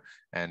Novor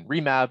and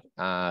REmAb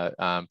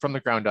from the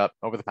ground up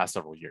over the past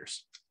several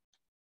years.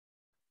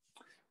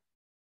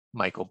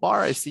 Michael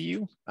Barr, I see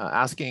you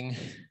asking,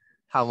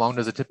 how long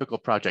does a typical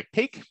project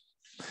take?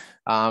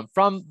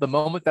 From the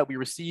moment that we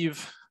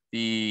receive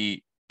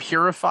the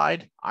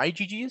purified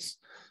IgGs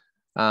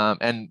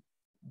and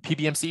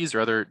PBMCs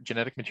or other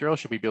genetic material,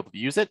 should we be able to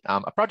use it?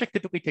 A project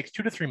typically takes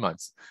 2 to 3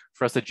 months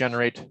for us to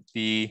generate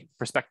the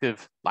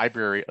prospective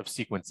library of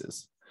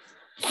sequences.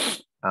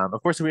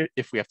 Of course,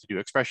 if we have to do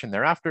expression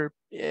thereafter,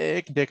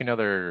 it can take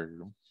another,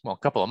 well,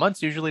 couple of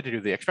months usually to do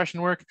the expression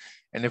work.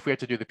 And if we have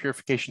to do the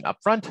purification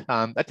upfront,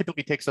 that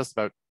typically takes us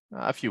about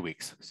a few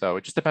weeks. So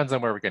it just depends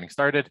on where we're getting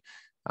started.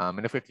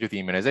 And if we have to do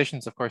the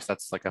immunizations, of course,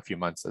 that's like a few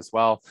months as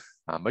well.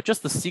 But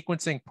just the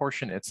sequencing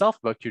portion itself,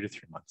 about 2 to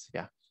 3 months,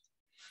 yeah.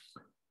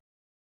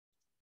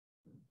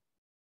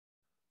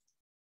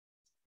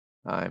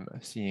 I'm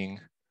seeing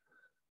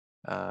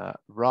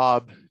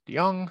Rob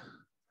DeYoung.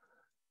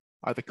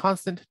 Are the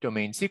constant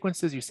domain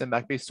sequences you send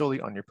back based solely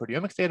on your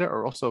proteomics data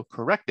or also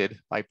corrected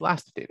by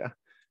BLAST data?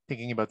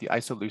 Thinking about the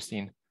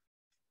isoleucine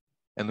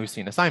and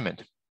leucine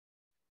assignment.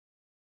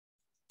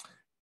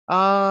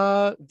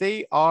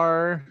 They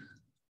are,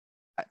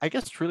 I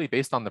guess, truly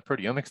based on the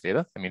proteomics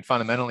data. I mean,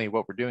 fundamentally,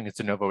 what we're doing is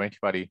de novo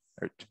antibody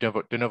or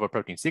de novo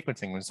protein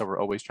sequencing, and so we're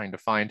always trying to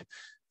find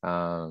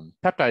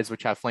peptides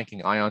which have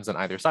flanking ions on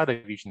either side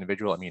of each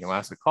individual amino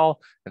acid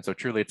call. And so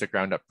truly it's a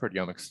ground up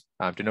proteomics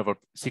de novo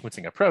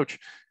sequencing approach.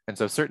 And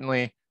so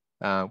certainly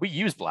we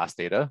use BLAST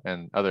data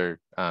and other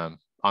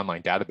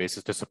online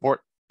databases to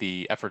support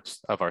the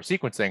efforts of our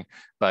sequencing,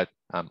 but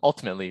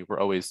ultimately we're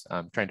always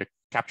trying to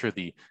capture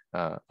the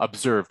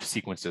observed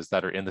sequences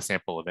that are in the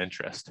sample of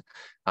interest.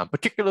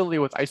 Particularly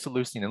with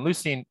isoleucine and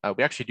leucine,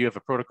 we actually do have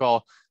a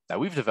protocol that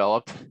we've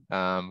developed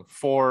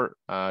for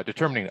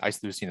determining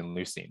isoleucine and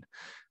leucine.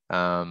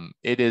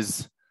 It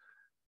is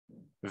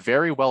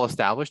very well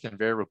established and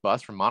very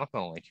robust for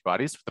monoclonal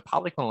antibodies. For the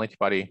polyclonal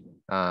antibody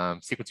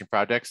sequencing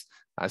projects,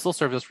 it still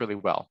serves us really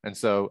well. And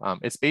so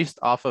it's based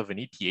off of an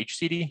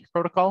ETH-CD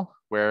protocol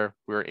where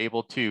we're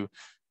able to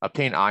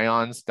obtain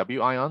ions,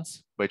 W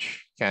ions,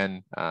 which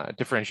can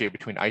differentiate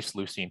between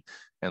isoleucine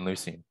and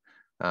leucine.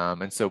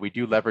 And so we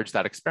do leverage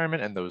that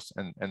experiment and those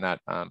and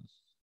that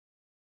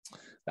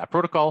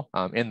protocol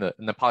in the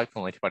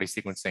polyclonal antibody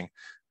sequencing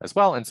as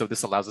well. And so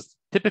this allows us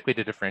typically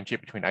to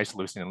differentiate between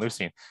isoleucine and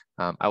leucine.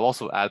 I'll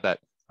also add that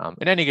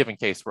in any given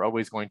case, we're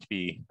always going to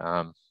be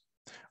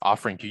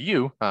offering to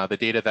you the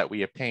data that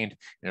we obtained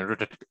in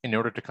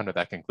order to come to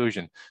that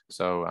conclusion.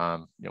 So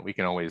you know, we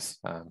can always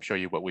show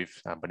you what we've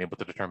been able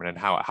to determine and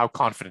how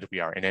confident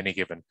we are in any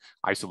given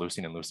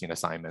isoleucine and leucine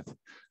assignment.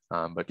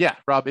 But yeah,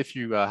 Rob, if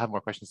you have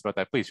more questions about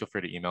that, please feel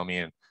free to email me,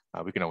 and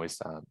we can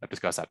always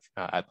discuss that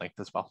at length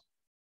as well.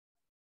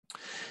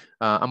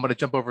 I'm going to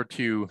jump over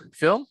to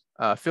Phil.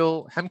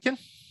 Phil Hemkin,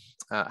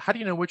 how do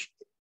you know which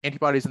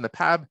antibodies in the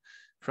pAb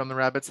from the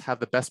rabbits have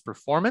the best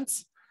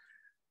performance?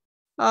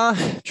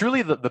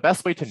 Truly, the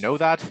best way to know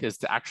that is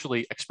to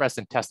actually express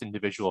and test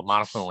individual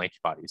monoclonal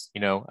antibodies.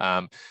 You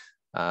know,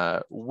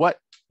 what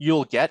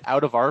you'll get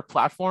out of our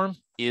platform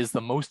is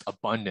the most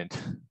abundant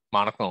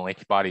monoclonal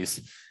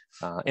antibodies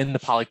in the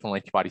polyclonal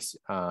antibodies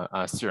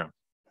serum.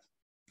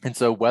 And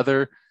so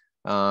whether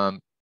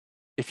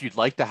if you'd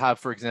like to have,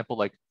 for example,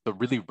 like the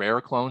really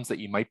rare clones that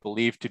you might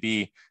believe to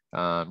be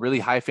really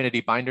high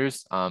affinity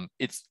binders,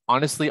 it's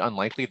honestly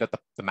unlikely that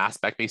the mass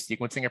spec-based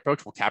sequencing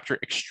approach will capture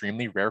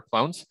extremely rare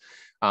clones.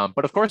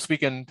 But of course, we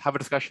can have a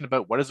discussion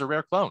about what is a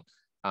rare clone.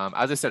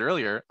 As I said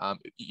earlier,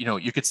 you know,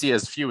 you could see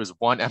as few as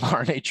one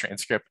mRNA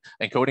transcript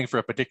encoding for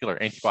a particular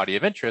antibody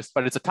of interest,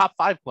 but it's a top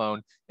 5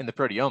 clone in the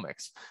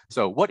proteomics.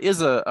 So what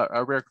is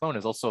a rare clone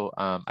is also,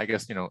 I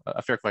guess, you know,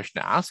 a fair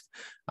question to ask.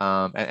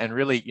 And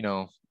really, you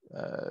know,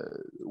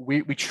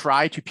 we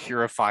try to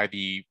purify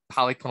the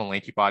polyclonal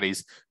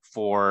antibodies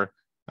for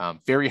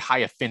very high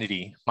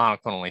affinity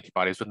monoclonal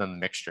antibodies within the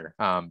mixture.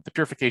 The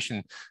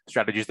purification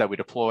strategies that we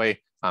deploy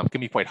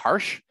can be quite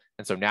harsh.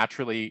 And so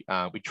naturally,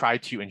 we try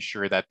to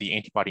ensure that the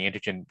antibody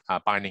antigen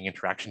binding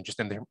interaction, just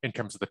in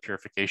terms of the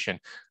purification,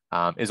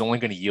 is only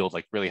going to yield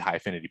like really high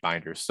affinity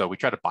binders. So we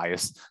try to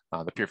bias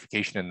the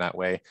purification in that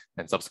way,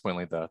 and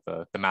subsequently the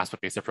mass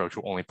spec-based approach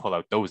will only pull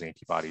out those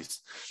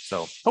antibodies.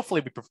 So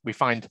hopefully we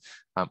find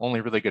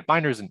only really good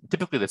binders, and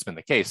typically that's been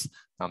the case.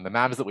 The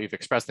mAbs that we've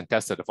expressed and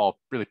tested have all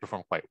really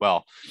performed quite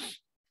well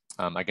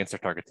against our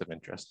targets of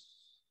interest.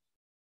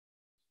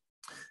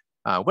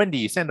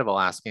 Wendy Sandoval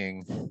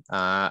asking,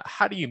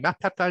 how do you map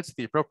peptides to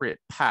the appropriate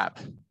pAb?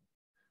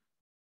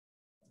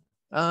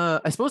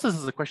 I suppose this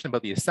is a question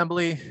about the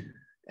assembly,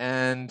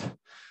 and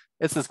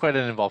this is quite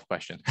an involved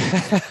question.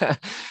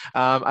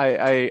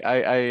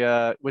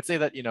 I would say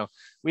that, you know,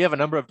 we have a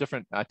number of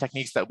different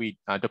techniques that we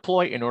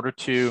deploy in order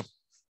to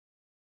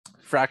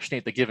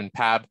fractionate the given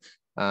pAb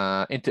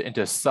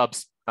into sub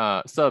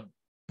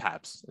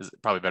pAbs, is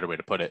probably a better way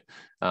to put it.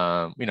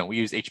 You know, we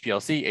use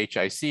HPLC,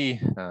 HIC,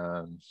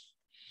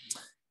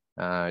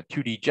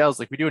 2D gels.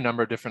 Like, we do a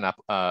number of different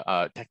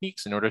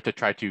techniques in order to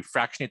try to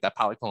fractionate that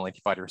polyclonal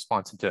antibody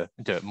response into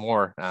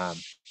more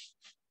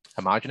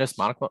homogeneous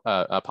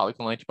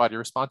polyclonal antibody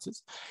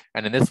responses.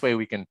 And in this way,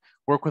 we can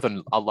work with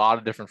a lot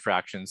of different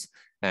fractions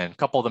and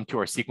couple them to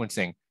our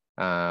sequencing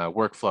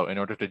workflow in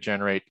order to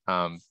generate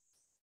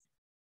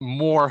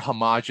more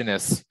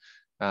homogeneous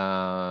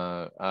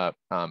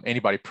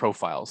antibody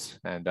profiles.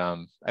 And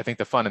I think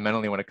that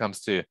fundamentally, when it comes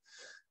to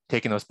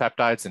taking those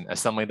peptides and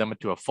assembling them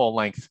into a full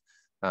length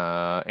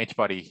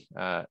antibody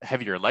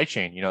heavier light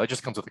chain, you know, it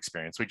just comes with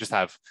experience.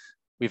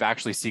 We've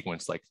actually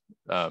sequenced like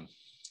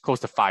close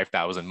to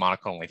 5,000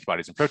 monoclonal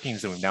antibodies and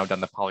proteins, and we've now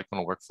done the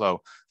polyclonal workflow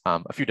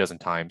a few dozen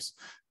times.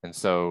 And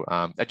so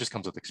that just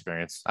comes with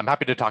experience. I'm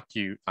happy to talk to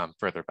you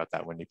further about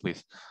that, Wendy,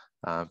 please.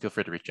 Feel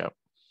free to reach out.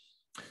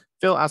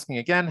 Phil asking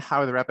again,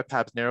 how are the rapid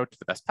pAbs narrowed to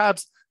the best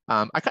pAbs?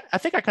 I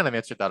think I kind of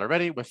answered that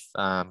already with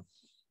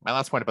my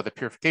last point about the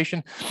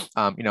purification.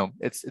 You know,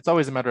 it's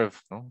always a matter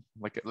of, you know,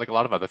 like a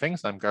lot of other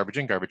things, garbage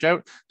in, garbage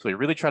out. So we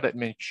really try to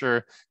make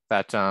sure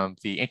that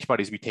the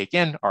antibodies we take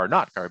in are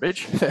not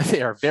garbage.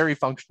 They are very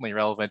functionally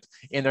relevant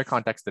in their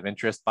context of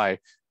interest by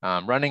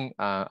running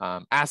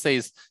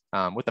assays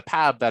with the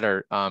pAb that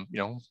are, you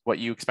know, what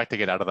you expect to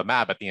get out of the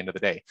mAb at the end of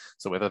the day.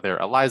 So whether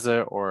they're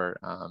ELISA or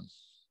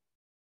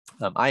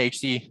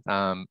IHC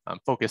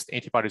focused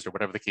antibodies or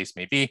whatever the case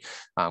may be.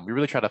 We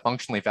really try to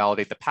functionally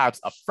validate the pAbs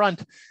up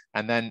front,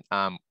 and then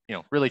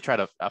really try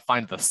to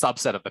find the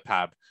subset of the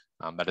pAb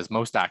that is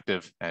most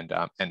active and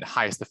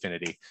highest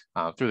affinity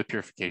through the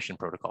purification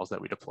protocols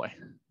that we deploy.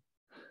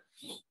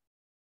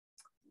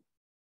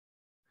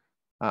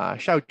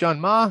 Xiao John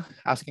Ma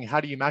asking, how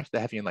do you match the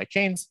heavy and light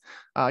chains?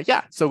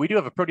 Yeah, so we do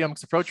have a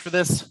proteomics approach for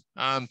this.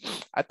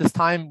 At this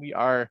time, we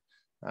are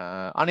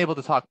unable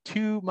to talk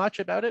too much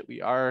about it.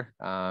 We are,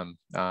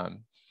 I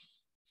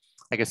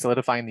guess,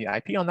 solidifying the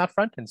IP on that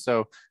front. And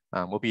so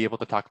we'll be able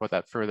to talk about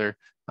that further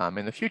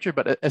in the future.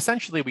 But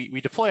essentially,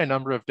 we deploy a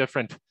number of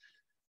different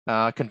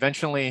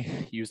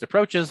conventionally used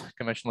approaches,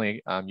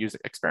 conventionally used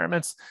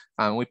experiments.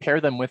 We pair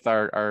them with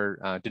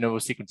our de novo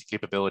sequencing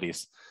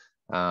capabilities.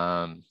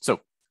 So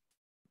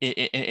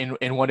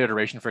in one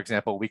iteration, for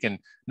example, we can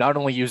not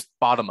only use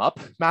bottom-up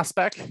mass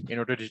spec in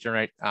order to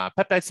generate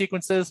peptide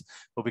sequences,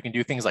 but we can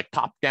do things like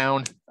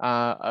top-down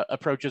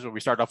approaches where we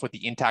start off with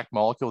the intact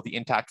molecule, the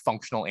intact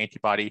functional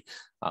antibody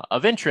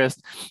of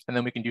interest, and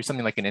then we can do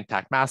something like an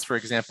intact mass, for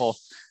example,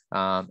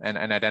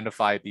 and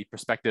identify the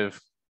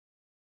prospective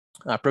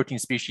protein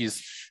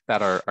species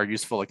that are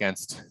useful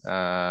against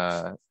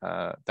that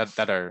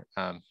are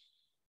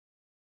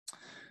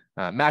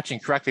matching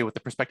correctly with the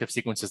prospective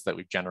sequences that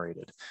we've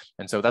generated.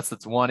 And so that's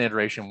one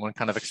iteration, one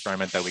kind of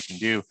experiment that we can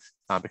do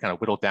to kind of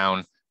whittle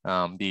down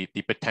the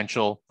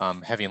potential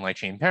heavy and light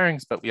chain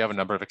pairings, but we have a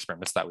number of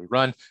experiments that we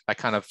run that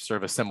kind of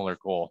serve a similar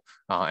goal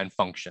and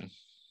function.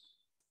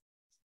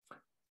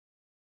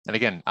 And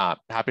again,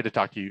 happy to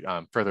talk to you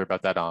further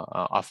about that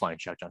offline,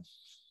 Xiaozhen.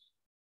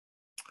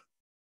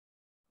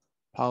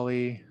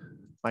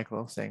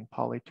 Michael saying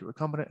poly to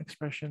recombinant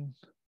expression.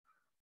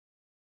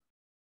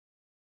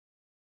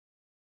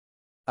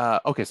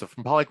 Okay, so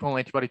from polyclonal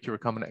antibody to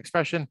recombinant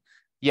expression,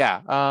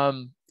 yeah.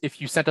 If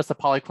you sent us a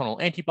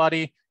polyclonal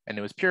antibody and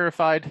it was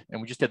purified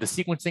and we just did the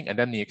sequencing and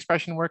then the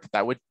expression work,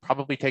 that would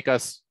probably take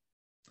us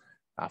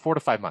 4 to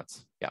 5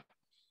 months. Yeah.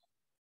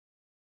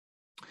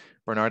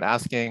 Bernard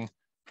asking,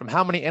 from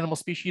how many animal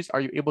species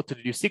are you able to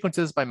do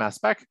sequences by mass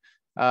spec?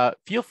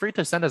 Feel free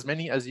to send as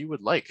many as you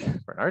would like,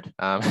 Bernard.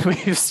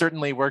 We've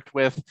certainly worked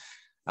with,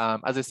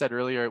 as I said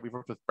earlier, we've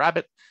worked with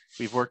rabbit,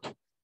 we've worked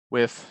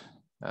with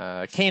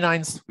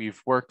canines,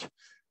 we've worked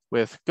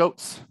with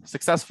goats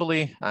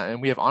successfully,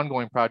 and we have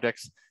ongoing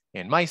projects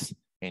in mice,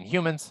 in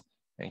humans,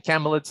 in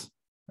camelids,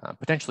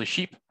 potentially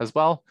sheep as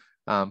well.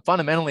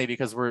 Fundamentally,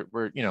 because we're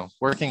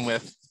working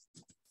with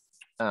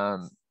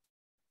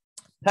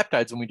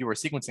peptides when we do our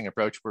sequencing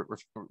approach, we're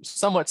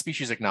somewhat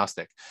species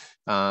agnostic.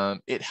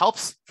 It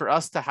helps for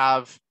us to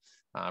have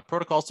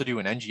protocols to do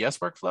an NGS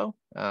workflow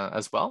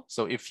as well.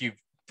 So if you've,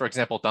 for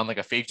example, done like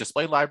a phage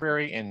display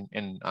library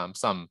in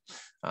some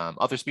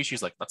other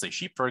species, like let's say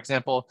sheep, for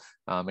example,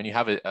 and you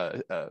have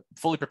a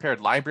fully prepared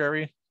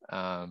library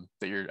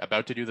that you're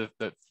about to do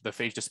the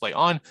phage display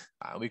on,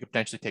 we could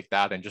potentially take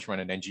that and just run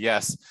an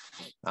NGS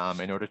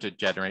in order to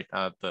generate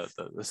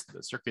the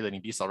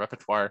circulating B cell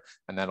repertoire,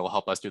 and that will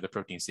help us do the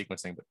protein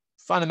sequencing. But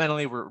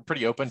fundamentally, we're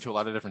pretty open to a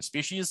lot of different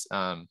species.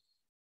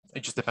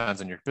 It just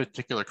depends on your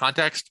particular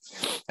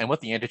context and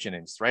what the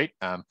antigen is, right?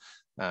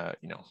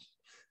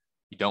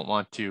 You don't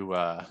want to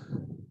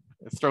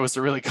throw us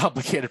a really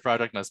complicated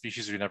product on a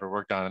species we've never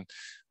worked on.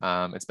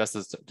 It's best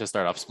to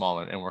start off small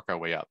and work our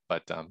way up.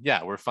 But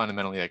yeah, we're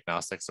fundamentally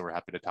agnostic, so we're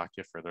happy to talk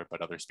to you further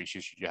about other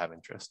species should you have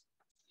interest.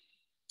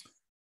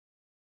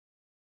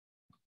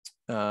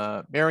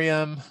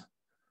 Miriam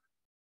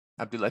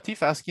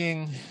Abdulatif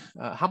asking,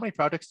 how many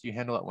projects do you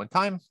handle at one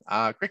time?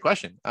 Great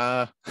question.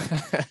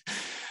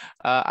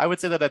 I would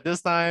say that at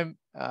this time,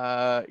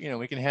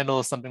 we can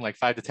handle something like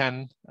 5 to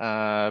 10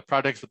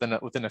 projects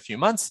within a few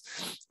months,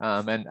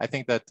 and I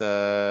think that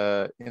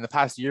in the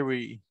past year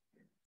we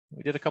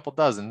did a couple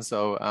dozen.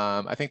 So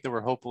I think that we're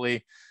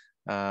hopefully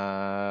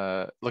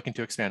looking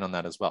to expand on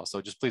that as well.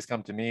 So just please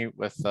come to me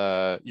with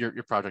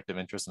your project of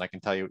interest, and I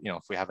can tell you,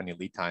 if we have any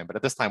lead time. But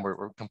at this time,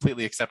 we're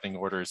completely accepting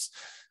orders.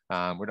 We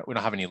don't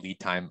have any lead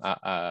time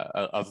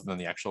other than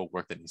the actual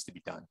work that needs to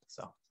be done.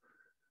 So.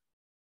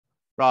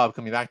 Rob,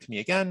 coming back to me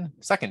again.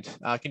 Second,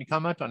 can you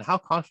comment on how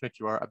confident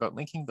you are about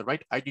linking the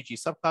right IgG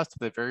subclass to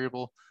the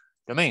variable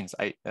domains?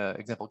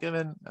 Example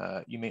given,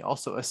 you may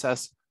also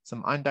assess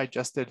some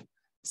undigested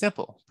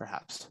sample,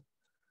 perhaps.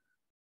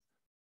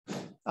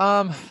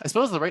 I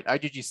suppose the right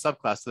IgG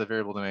subclass to the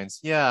variable domains.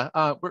 Yeah,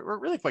 we're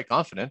really quite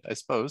confident, I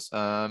suppose.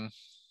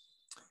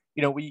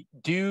 We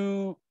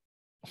do.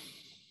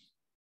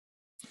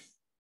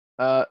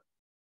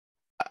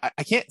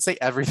 I can't say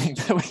everything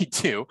that we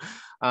do,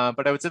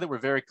 but I would say that we're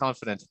very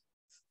confident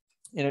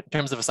in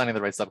terms of assigning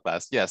the right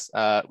subclass. Yes,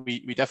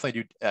 we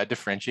definitely do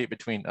differentiate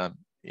between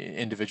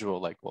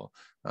individual,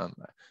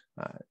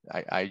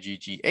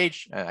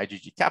 IgGH,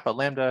 IgG kappa,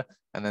 lambda,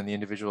 and then the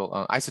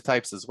individual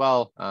isotypes as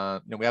well.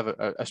 We have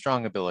a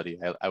strong ability,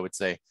 I would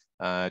say,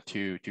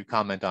 to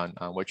comment on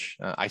which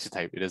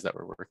isotype it is that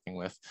we're working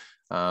with,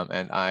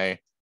 and I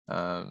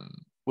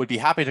would be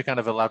happy to kind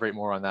of elaborate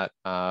more on that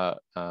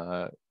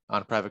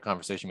on a private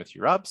conversation with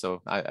you, Rob.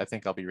 So I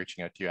think I'll be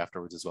reaching out to you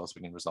afterwards as well, so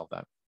we can resolve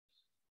that.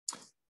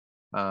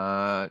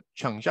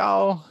 Cheng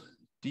Zhao,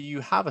 do you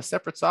have a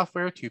separate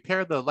software to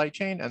pair the light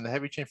chain and the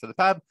heavy chain for the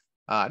pAb?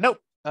 Nope,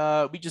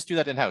 we just do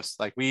that in-house.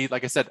 Like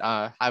I said,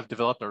 have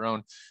developed our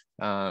own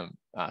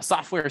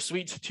software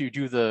suite to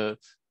do the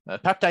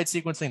peptide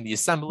sequencing, the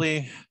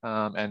assembly,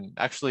 and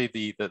actually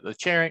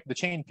the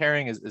chain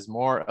pairing is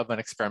more of an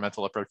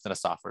experimental approach than a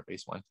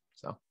software-based one.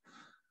 So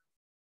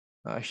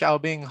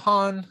Xiaobing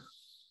Han,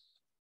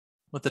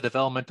 with the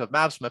development of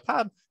mAbs from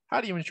mAbs,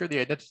 how do you ensure the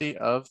identity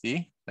of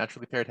the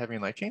naturally paired heavy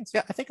and light chains?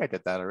 Yeah, I think I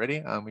did that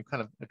already. We've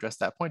kind of addressed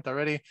that point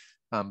already,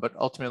 but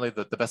ultimately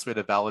the best way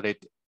to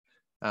validate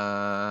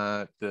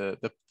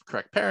the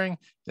correct pairing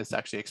is to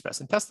actually express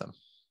and test them.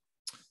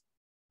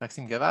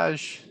 Maxime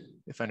Gavage,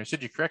 if I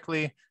understood you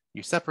correctly,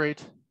 you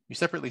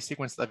separately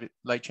sequence the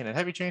light chain and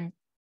heavy chain.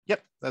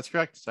 Yep, that's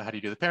correct. So how do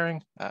you do the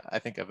pairing? I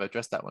think I've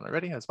addressed that one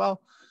already as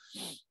well.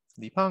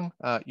 Li Peng,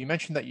 you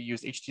mentioned that you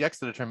used HDX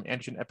to determine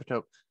antigen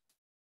epitope.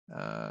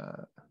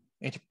 To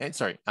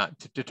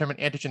determine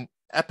antigen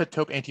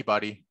epitope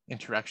antibody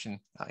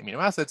interaction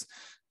amino acids.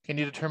 Can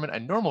you determine a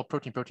normal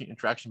protein-protein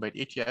interaction by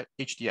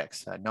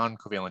HDX, a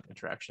non-covalent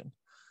interaction?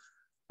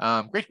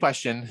 Great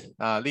question,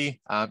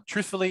 Lee.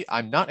 Truthfully,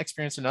 I'm not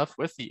experienced enough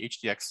with the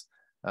HDX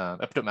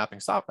epitope mapping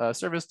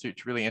service to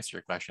really answer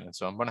your question. And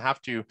so I'm going to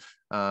have to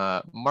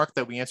mark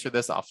that we answer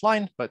this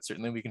offline, but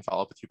certainly we can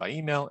follow up with you by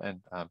email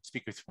and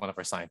speak with one of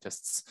our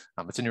scientists.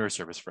 It's a newer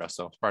service for us,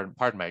 so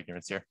pardon my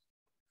ignorance here.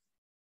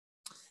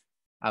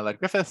 Aled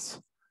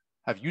Griffiths,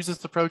 have used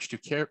this approach to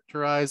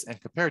characterize and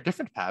compare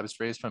different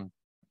pAbs raised from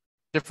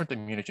different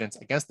immunogens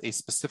against a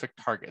specific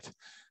target.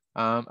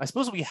 I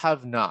suppose we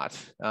have not.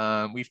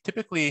 We've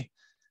typically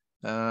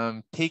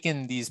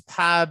taken these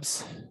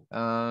pAbs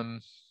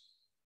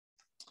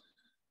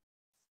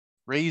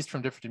raised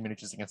from different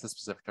immunogens against a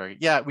specific target.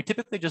 Yeah, we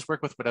typically just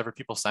work with whatever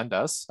people send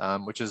us,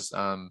 which is,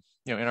 in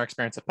our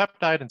experience, a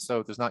peptide. And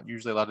so there's not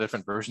usually a lot of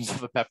different versions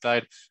of a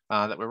peptide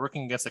that we're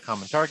working against a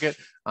common target.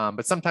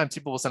 But sometimes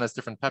people will send us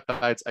different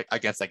peptides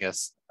against, I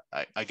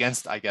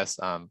guess,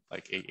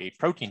 like a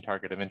protein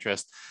target of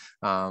interest.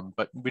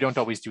 But we don't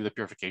always do the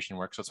purification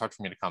work. So it's hard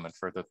for me to comment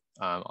further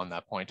on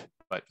that point.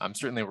 But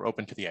certainly we're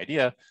open to the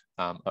idea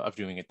of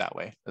doing it that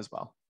way as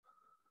well.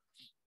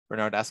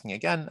 Bernard asking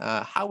again,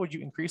 how would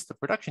you increase the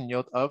production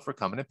yield of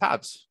recombinant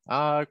pAbs?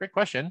 Great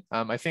question.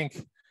 I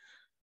think,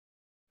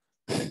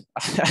 I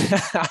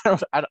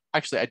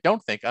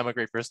don't think I'm a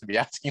great person to be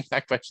asking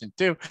that question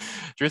too,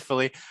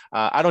 truthfully.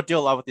 I don't deal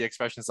a lot with the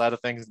expression side of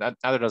things,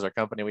 neither does our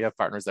company. We have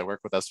partners that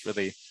work with us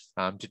really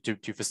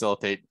to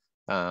facilitate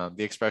the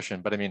expression.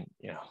 But I mean,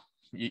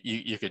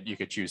 you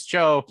could choose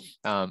CHO.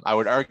 I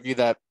would argue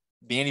that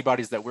the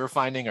antibodies that we're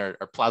finding are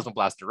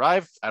plasmablast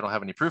derived. I don't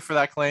have any proof for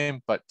that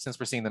claim, but since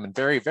we're seeing them in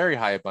very, very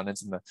high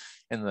abundance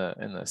in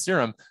the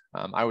serum,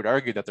 I would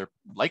argue that they're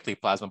likely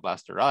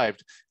plasmablast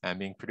derived and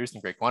being produced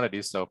in great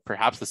quantities. So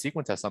perhaps the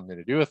sequence has something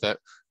to do with it.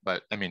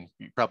 But I mean,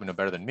 you probably know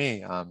better than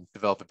me.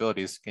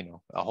 Developability is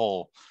a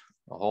whole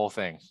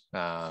thing,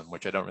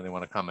 which I don't really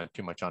want to comment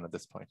too much on at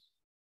this point.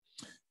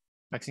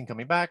 Maxine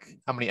coming back.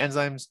 How many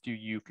enzymes do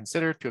you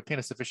consider to obtain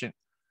a sufficient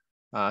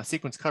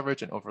sequence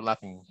coverage and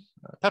overlapping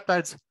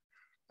peptides?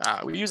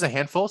 We use a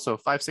handful, so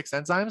 5-6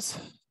 enzymes,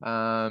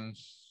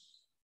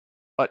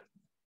 but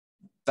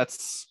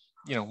that's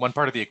one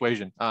part of the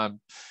equation.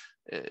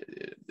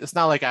 It's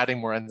not like adding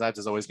more enzymes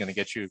is always going to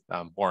get you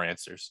more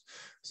answers.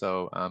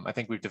 So I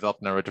think we've developed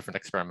a number of different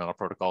experimental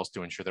protocols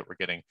to ensure that we're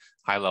getting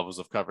high levels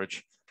of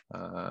coverage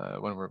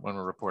when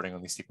we're reporting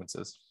on these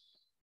sequences.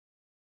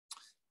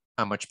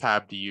 How much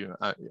pAb do you?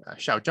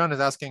 Xiao Zhang is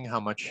asking, how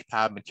much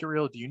pAb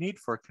material do you need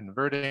for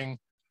converting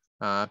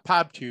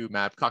pAb to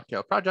mAb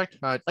cocktail project?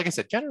 Like I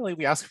said, generally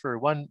we ask for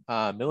 1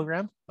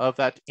 milligram of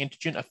that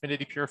antigen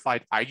affinity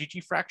purified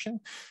IgG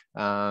fraction.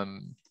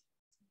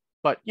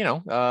 But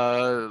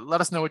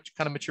let us know what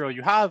kind of material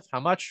you have, how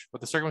much, what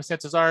the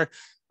circumstances are.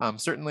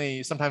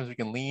 Certainly, sometimes we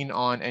can lean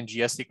on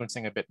NGS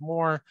sequencing a bit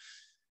more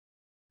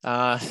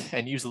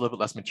and use a little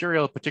bit less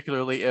material,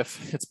 particularly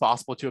if it's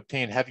possible to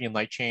obtain heavy and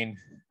light chain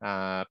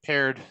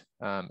paired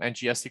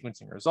NGS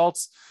sequencing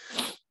results.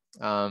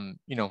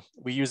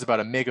 We use about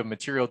 1 meg of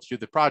material to do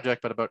the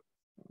project, but about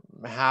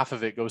half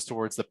of it goes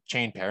towards the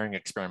chain pairing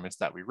experiments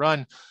that we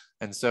run.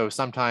 And so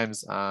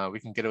sometimes we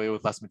can get away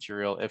with less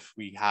material if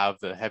we have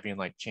the heavy and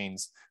light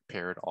chains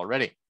paired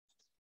already.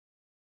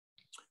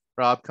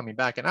 Rob coming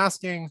back and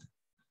asking,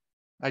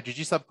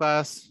 IgG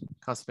subclass,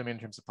 constant domain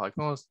in terms of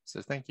polyclonals,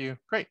 says thank you.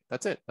 Great,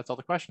 that's it. That's all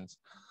the questions.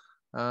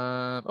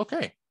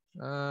 Okay.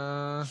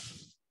 I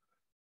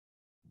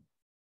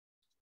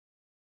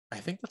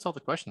think that's all the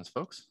questions,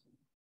 folks.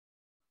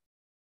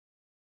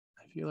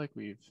 I feel like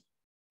we've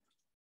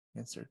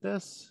answered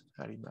this.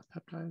 How do you map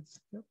peptides?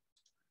 Yep.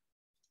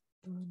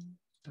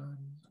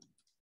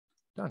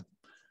 Done.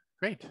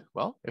 Great.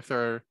 Well, if there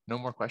are no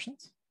more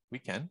questions, we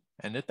can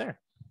end it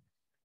there.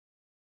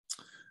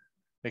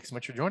 Thanks so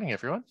much for joining,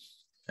 everyone.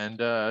 And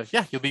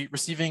yeah, you'll be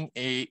receiving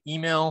an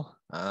email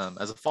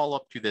As a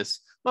follow-up to this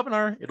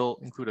webinar, it'll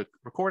include a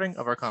recording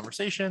of our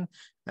conversation,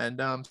 and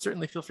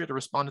certainly feel free to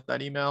respond to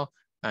that email,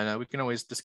 and we can always discuss